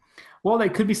body? Well, they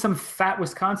could be some fat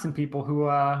Wisconsin people who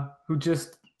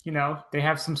just, they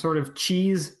have some sort of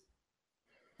cheese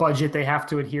budget they have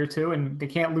to adhere to, and they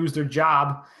can't lose their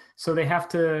job. So they have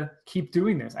to keep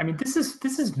doing this. I mean, this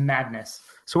is madness.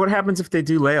 So what happens if they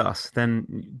do layoffs? Then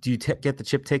do you get the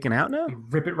chip taken out now? They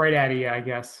rip it right out of you, I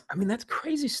guess. I mean, that's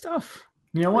crazy stuff.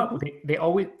 You know what? They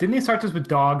always didn't they start this with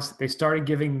dogs? They started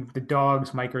giving the dogs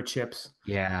microchips.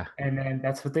 Yeah. And then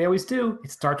that's what they always do.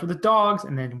 It starts with the dogs,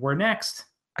 and then we're next.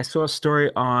 I saw a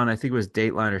story on, I think it was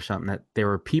Dateline or something, that there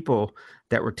were people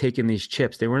that were taking these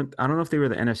chips. They weren't, I don't know if they were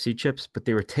the NFC chips, but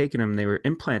they were taking them, they were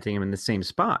implanting them in the same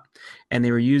spot. And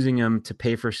they were using them to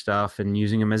pay for stuff and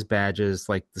using them as badges,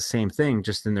 like the same thing,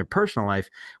 just in their personal life.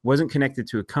 Wasn't connected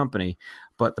to a company.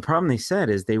 But the problem they said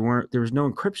is there was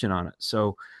no encryption on it.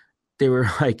 So they were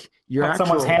like, cut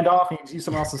someone's hand off and you use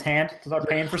someone else's hand to start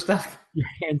paying for stuff. Your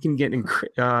hand can get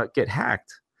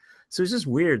hacked. So it's just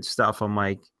weird stuff. I'm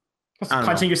like, just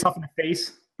punching yourself in the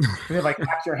face. They like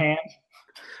hack your hand.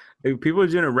 People are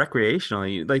doing it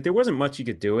recreationally. Like there wasn't much you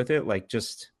could do with it, like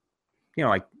just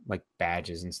like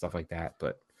badges and stuff like that.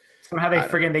 But somehow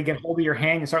they get hold of your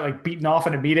hand and start like beating off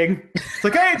in a meeting. It's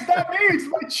like, hey, it's not me, it's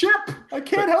my chip. I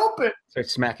can't help it. Start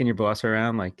smacking your boss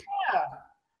around, like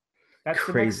that's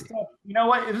crazy. The next step. You know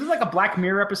what? It was like a Black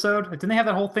Mirror episode. Like, didn't they have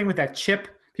that whole thing with that chip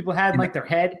people had in like their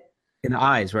head? In the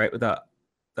eyes, right? With the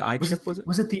eye chip, was it?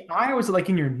 Was it the eye or was it like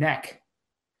in your neck?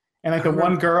 And like the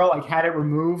one girl like had it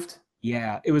removed.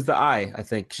 Yeah, it was the eye. I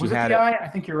think she had it. Eye? I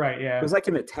think you're right. Yeah, it was like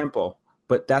in the temple,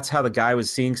 but that's how the guy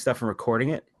was seeing stuff and recording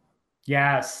it.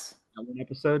 Yes, that one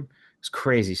episode. It's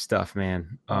crazy stuff,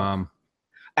 man.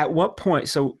 At what point?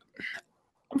 So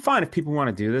I'm fine if people want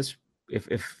to do this.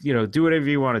 If do whatever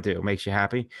you want to do, it makes you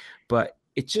happy. But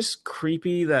it's just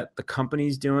creepy that the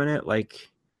company's doing it. Like,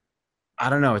 I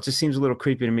don't know. It just seems a little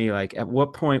creepy to me. Like, at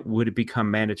what point would it become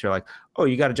mandatory? Like, oh,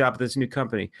 you got a job at this new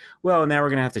company. Well, now we're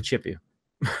gonna have to chip you.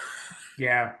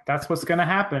 Yeah, that's what's gonna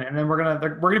happen. And then we're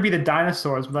gonna be the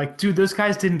dinosaurs. We're like, dude, those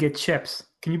guys didn't get chips.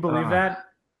 Can you believe that?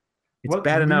 It's what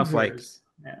bad enough. Like,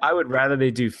 I would rather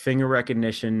they do finger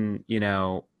recognition,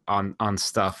 on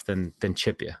stuff than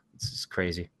chip you. It's just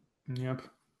crazy. Yep.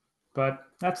 But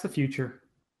that's the future.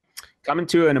 Coming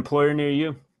to an employer near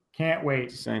you. Can't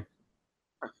wait. Just saying.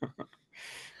 All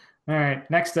right,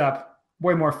 next up,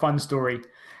 way more fun story.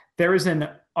 There is an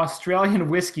Australian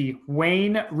whiskey,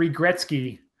 Wayne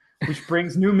Regretzky, which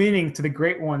brings new meaning to the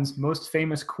great one's most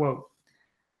famous quote.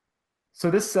 So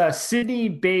this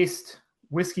Sydney-based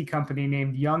whiskey company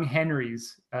named Young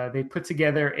Henry's, they put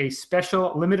together a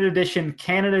special limited edition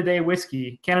Canada Day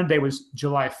whiskey. Canada Day was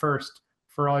July 1st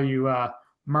for all you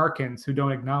Americans who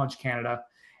don't acknowledge Canada.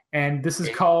 And this is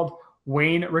called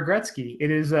Wayne Regretzky.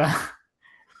 It is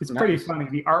it's nice. Pretty funny.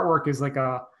 The artwork is like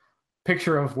a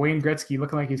picture of Wayne Gretzky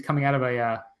looking like he's coming out of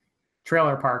a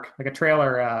trailer park, like a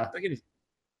trailer. Look at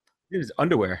his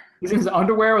underwear. He's in his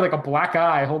underwear with like a black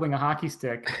eye holding a hockey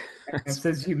stick. And it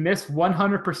says you miss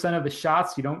 100% of the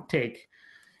shots you don't take.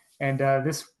 And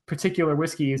this particular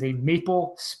whiskey is a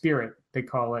maple spirit, they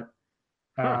call it.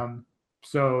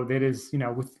 So that is,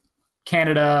 with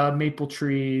Canada, maple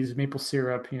trees, maple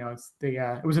syrup.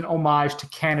 It was an homage to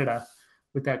Canada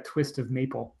with that twist of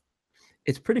maple.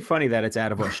 It's pretty funny that it's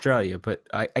out of Australia, but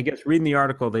I guess reading the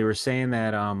article, they were saying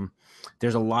that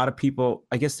there's a lot of people.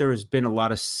 I guess there has been a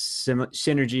lot of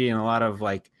synergy and a lot of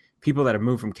like people that have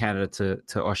moved from Canada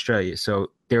to Australia.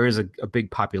 So there is a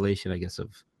big population, I guess,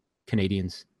 of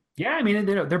Canadians. Yeah, I mean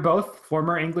they're both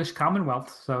former English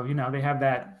Commonwealth, so they have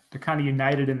that. They're kind of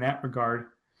united in that regard.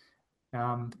 They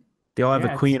all have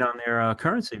the Queen on their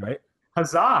currency, right?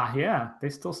 Huzzah! Yeah, they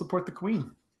still support the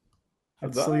Queen.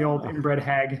 That's silly old inbred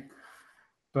hag.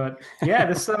 But yeah,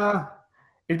 this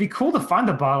it'd be cool to find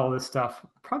a bottle of this stuff.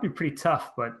 Probably pretty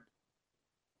tough, but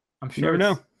I'm sure you never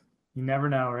know. You never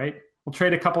know, right? We'll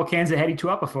trade a couple of cans of Hetty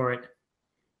Tuapa for it.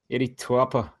 Hetty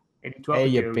Tuapa. Hey,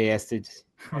 you bastards.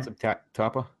 Want some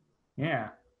Tuapa? Yeah.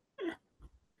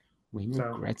 Wayne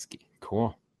Gretzky.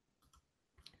 Cool.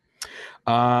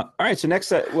 All right. So next,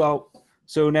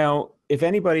 so now if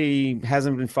anybody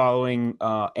hasn't been following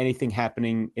anything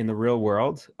happening in the real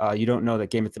world, you don't know that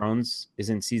Game of Thrones is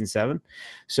in season 7.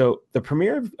 So the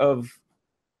premiere of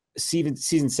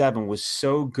season 7 was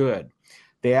so good.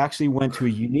 They actually went to a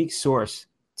unique source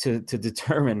to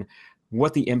determine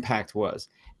what the impact was.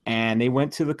 And they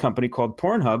went to the company called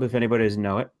Pornhub, if anybody doesn't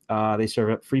know it. They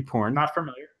serve free porn. Not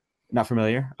familiar. Not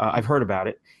familiar. I've heard about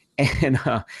it. And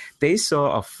they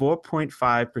saw a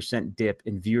 4.5% dip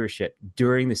in viewership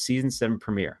during the season 7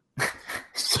 premiere.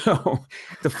 So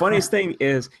the funniest thing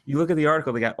is you look at the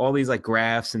article, they got all these like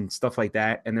graphs and stuff like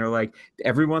that. And they're like,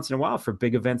 every once in a while for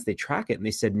big events, they track it. And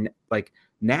they said like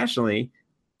nationally,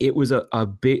 it was a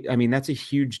big, I mean, that's a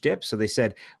huge dip. So they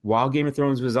said while Game of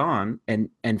Thrones was on and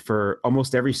for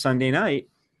almost every Sunday night,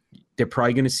 they're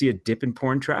probably going to see a dip in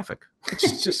porn traffic, which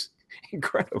is just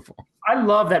incredible. I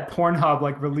love that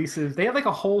Pornhub releases. They have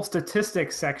a whole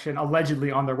statistics section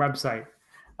allegedly on their website.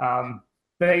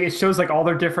 It shows all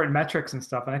their different metrics and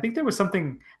stuff. And I think there was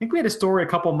something. I think we had a story a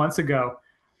couple months ago.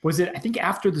 Was it? I think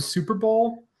after the Super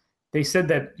Bowl, they said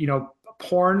that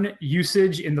porn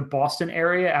usage in the Boston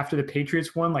area after the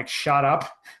Patriots won shot up.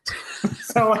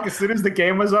 So as soon as the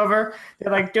game was over,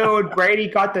 they're like, "Dude, Brady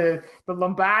got the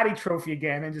Lombardi Trophy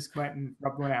again," and just went and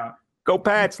rubbed one out. Go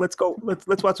Pats! Let's go.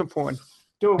 Let's watch some porn.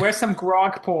 Dude, where's some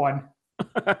grog porn?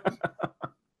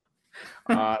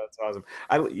 That's awesome.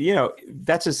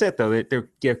 That's just it though.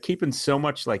 They're keeping so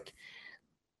much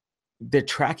they're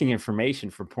tracking information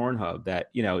for Pornhub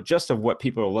that just of what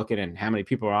people are looking and how many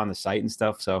people are on the site and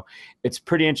stuff. So it's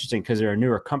pretty interesting because they're a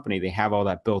newer company. They have all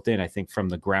that built in, I think, from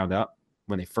the ground up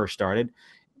when they first started,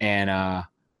 and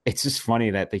it's just funny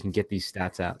that they can get these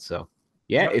stats out. So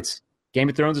yeah, yep. It's Game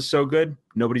of Thrones is so good.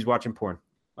 Nobody's watching porn.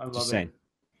 I love just it. Saying.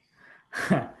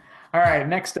 All right,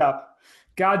 next up.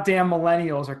 Goddamn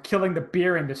millennials are killing the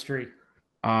beer industry.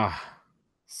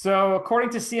 So according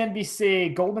to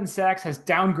CNBC, Goldman Sachs has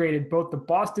downgraded both the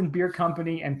Boston Beer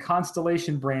Company and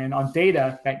Constellation brand on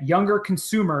data that younger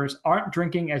consumers aren't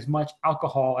drinking as much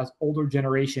alcohol as older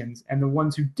generations, and the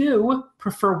ones who do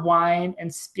prefer wine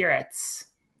and spirits.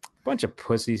 Bunch of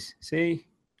pussies. See?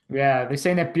 Yeah, they're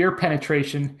saying that beer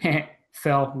penetration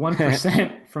fell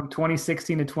 1% from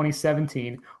 2016 to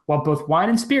 2017, while both wine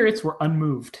and spirits were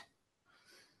unmoved.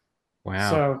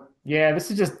 Wow. So, yeah, this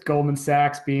is just Goldman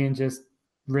Sachs being just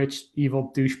rich,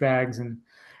 evil douchebags. And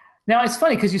now it's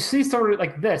funny because you see sort of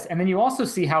like this, and then you also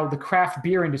see how the craft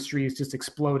beer industry is just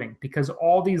exploding because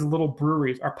all these little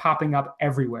breweries are popping up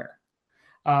everywhere.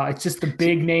 It's just the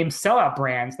big name sellout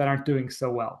brands that aren't doing so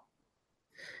well.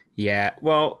 Yeah,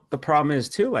 well, the problem is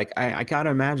too, I gotta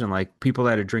imagine people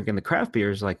that are drinking the craft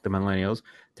beers, like the millennials,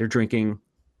 they're drinking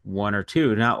 1 or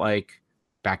 2, not like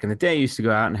back in the day used to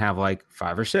go out and have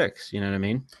 5 or 6. You know what I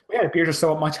mean? Yeah, the beers are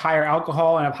so much higher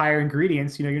alcohol and have higher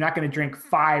ingredients. You're not going to drink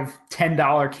 5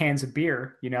 $10 cans of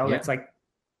beer. That's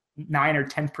 9 or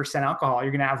 10% alcohol.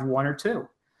 You're going to have 1 or 2.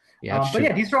 Yeah, but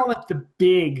yeah, these are all the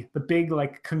big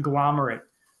conglomerate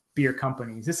beer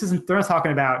companies. They're not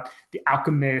talking about the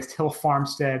Alchemist, Hill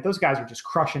Farmstead. Those guys are just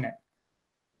crushing it.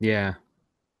 Yeah.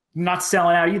 Not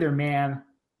selling out either, man.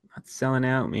 Not selling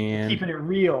out, man. Keeping it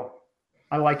real.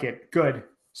 I like it. Good.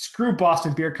 Screw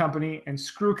Boston Beer Company and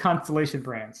screw Constellation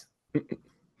Brands.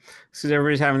 Because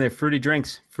everybody's having their fruity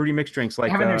mixed drinks.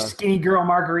 Having their skinny girl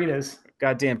margaritas.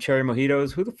 Goddamn cherry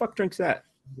mojitos. Who the fuck drinks that?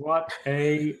 What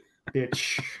a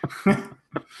bitch.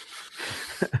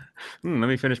 Let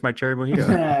me finish my cherry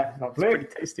mojito. Lovely. It's pretty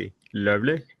tasty.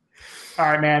 Lovely. All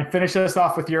right, man. Finish us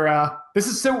off with your.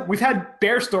 We've had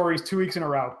bear stories 2 weeks in a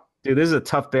row. Dude, this is a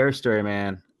tough bear story,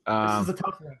 man. This is a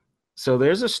tough one. So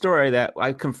there's a story that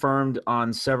I confirmed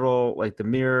on several, the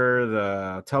Mirror,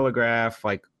 the Telegraph.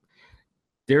 There's a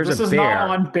bear. This is not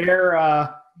on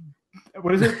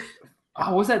What is it?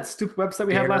 Oh, what was that stupid website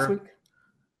we had last week?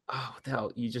 Oh, what the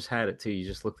hell? You just had it too. You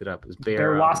just looked it up. It was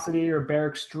Bear. Bearlocity or Bear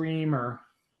Extreme or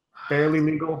Barely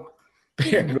Legal.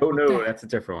 No, that's a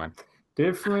different one.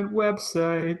 Different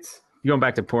websites. You're going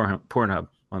back to Pornhub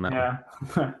on that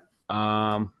one.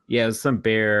 Yeah, it was some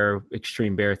bear,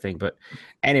 extreme bear thing. But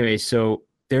anyway, so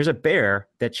there's a bear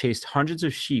that chased hundreds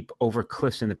of sheep over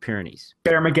cliffs in the Pyrenees.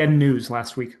 Bearmageddon news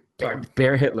last week.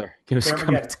 Bear Hitler.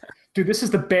 Dude, this is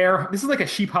the bear. This is like a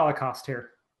sheep holocaust here.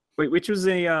 Wait, which was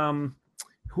a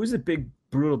who was the big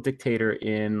brutal dictator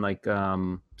in like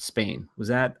Spain? Was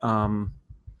that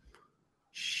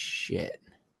shit?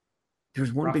 There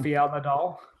was one Rafael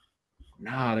Nadal.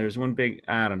 No, there's one big.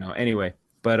 I don't know. Anyway,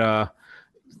 but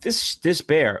this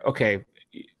bear. Okay,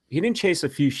 he didn't chase a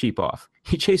few sheep off.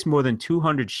 He chased more than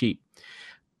 200 sheep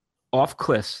off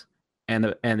cliffs,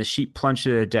 and the sheep plunged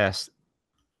to their deaths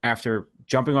after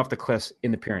jumping off the cliffs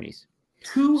in the Pyrenees.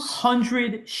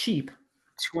 200 sheep.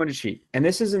 200 sheep, and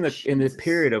this is in the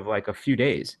period of like a few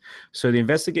days. So the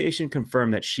investigation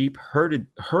confirmed that sheep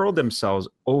hurled themselves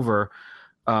over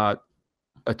there's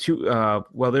two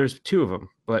of them,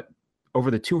 but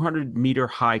over the 200-meter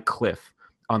high cliff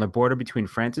on the border between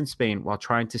France and Spain while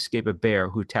trying to escape a bear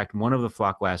who attacked one of the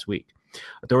flock last week.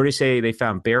 Authorities say they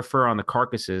found bear fur on the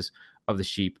carcasses of the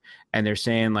sheep, and they're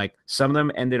saying like some of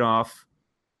them ended up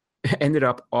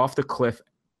off the cliff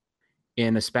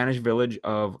in the Spanish village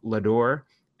of Lador,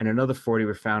 and another 40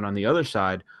 were found on the other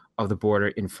side of the border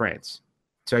in France.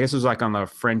 So I guess it was like on the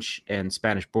French and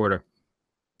Spanish border.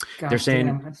 They're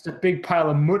saying that's a big pile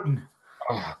of mutton.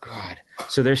 Oh God!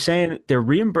 So they're saying they're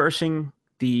reimbursing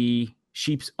the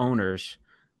sheep's owners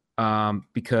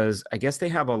because I guess they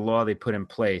have a law they put in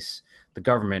place, the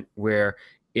government, where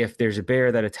if there's a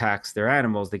bear that attacks their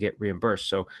animals, they get reimbursed.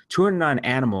 So 209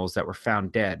 animals that were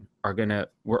found dead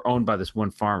were owned by this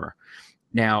one farmer.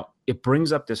 Now it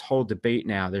brings up this whole debate.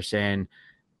 Now they're saying,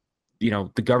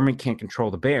 the government can't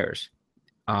control the bears.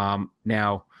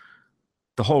 Now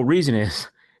the whole reason is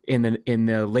in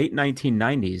the late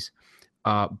 1990s.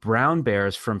 Brown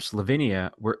bears from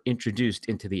Slovenia were introduced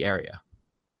into the area.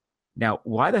 Now,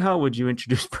 why the hell would you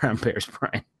introduce brown bears,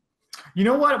 Brian? You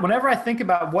know what? Whenever I think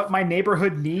about what my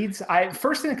neighborhood needs,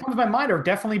 first thing that comes to my mind are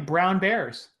definitely brown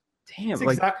bears. Damn,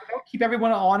 keep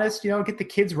everyone honest. Get the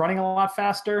kids running a lot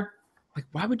faster. Like,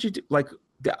 why would you do? Like,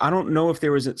 I don't know if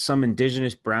there was some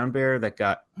indigenous brown bear that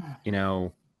got,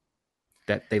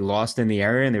 that they lost in the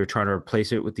area and they were trying to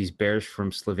replace it with these bears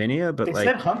from Slovenia. But they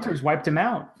said hunters wiped them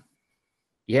out.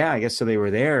 Yeah, I guess so. They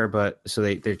were there, but so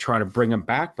they're trying to bring them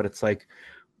back. But it's like,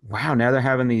 wow, now they're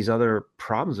having these other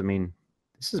problems. I mean,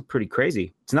 this is pretty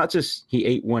crazy. It's not just he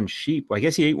ate one sheep. Well, I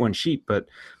guess he ate one sheep, but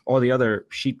all the other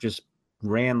sheep just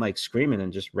ran like screaming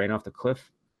and just ran off the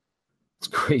cliff. It's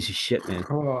crazy shit, man.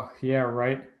 Oh, yeah,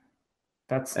 right.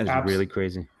 That's really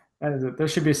crazy. There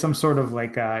should be some sort of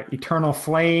like eternal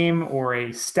flame or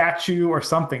a statue or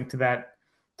something to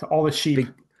all the sheep.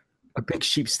 A big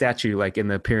sheep statue like in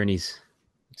the Pyrenees.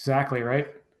 Exactly, right?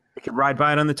 You could ride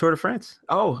by it on the Tour de France.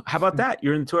 Oh, how about that?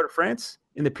 You're in the Tour de France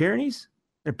in the Pyrenees?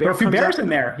 There are a few bears in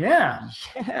there. Yeah.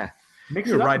 Yeah.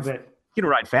 Makes it up a bit. You can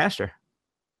ride faster.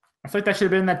 I feel like that should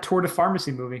have been in that Tour de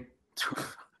Pharmacy movie.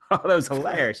 Oh, that was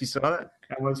hilarious. You saw that?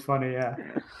 That was funny, yeah.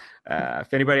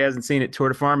 If anybody hasn't seen it, Tour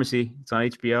de Pharmacy, it's on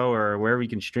HBO or wherever you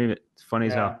can stream it. It's funny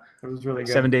as hell. It was really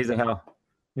good. 7 Days of Hell.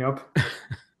 Yep.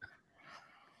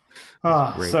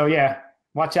 So, yeah,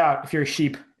 watch out if you're a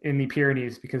sheep in the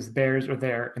Pyrenees because the bears are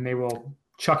there and they will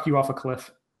chuck you off a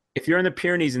cliff. If you're in the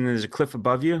Pyrenees and there's a cliff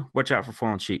above you, watch out for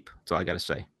fallen sheep. That's all I got to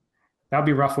say. That would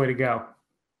be a rough way to go.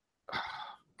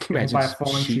 Can you imagine by a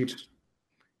fallen sheep?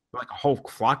 Like a whole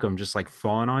flock of them just like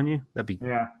falling on you? That'd be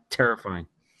terrifying.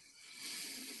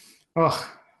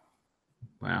 Oh.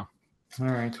 Wow. All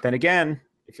right. Then again,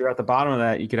 if you're at the bottom of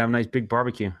that, you could have a nice big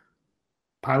barbecue.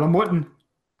 Pile of mutton.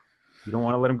 You don't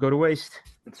want to let them go to waste.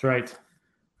 That's right.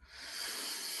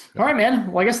 All right, man.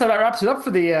 Well, I guess that wraps it up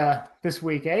for the this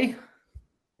week, eh?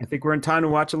 I think we're in time to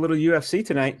watch a little UFC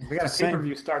tonight. We got a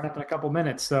pay-per-view starting up in a couple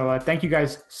minutes. So thank you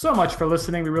guys so much for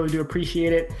listening. We really do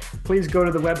appreciate it. Please go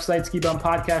to the website,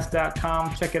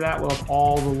 skibumpodcast.com. Check it out. We'll have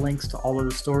all the links to all of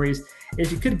the stories. If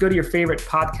you could go to your favorite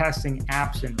podcasting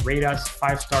apps and rate us,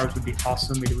 5 stars would be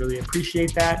awesome. We'd really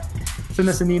appreciate that. Send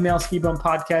us an email,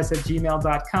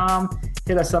 skibumpodcast@gmail.com.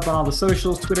 Hit us up on all the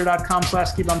socials,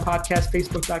 twitter.com/skibumpodcast,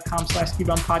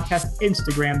 facebook.com/skibumpodcast,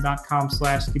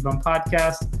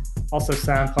 instagram.com/skibumpodcast. Also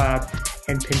SoundCloud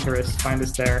and Pinterest. Find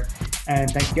us there. And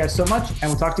thank you guys so much.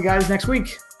 And we'll talk to you guys next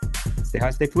week. Stay high,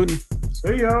 stay fluting.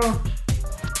 See ya.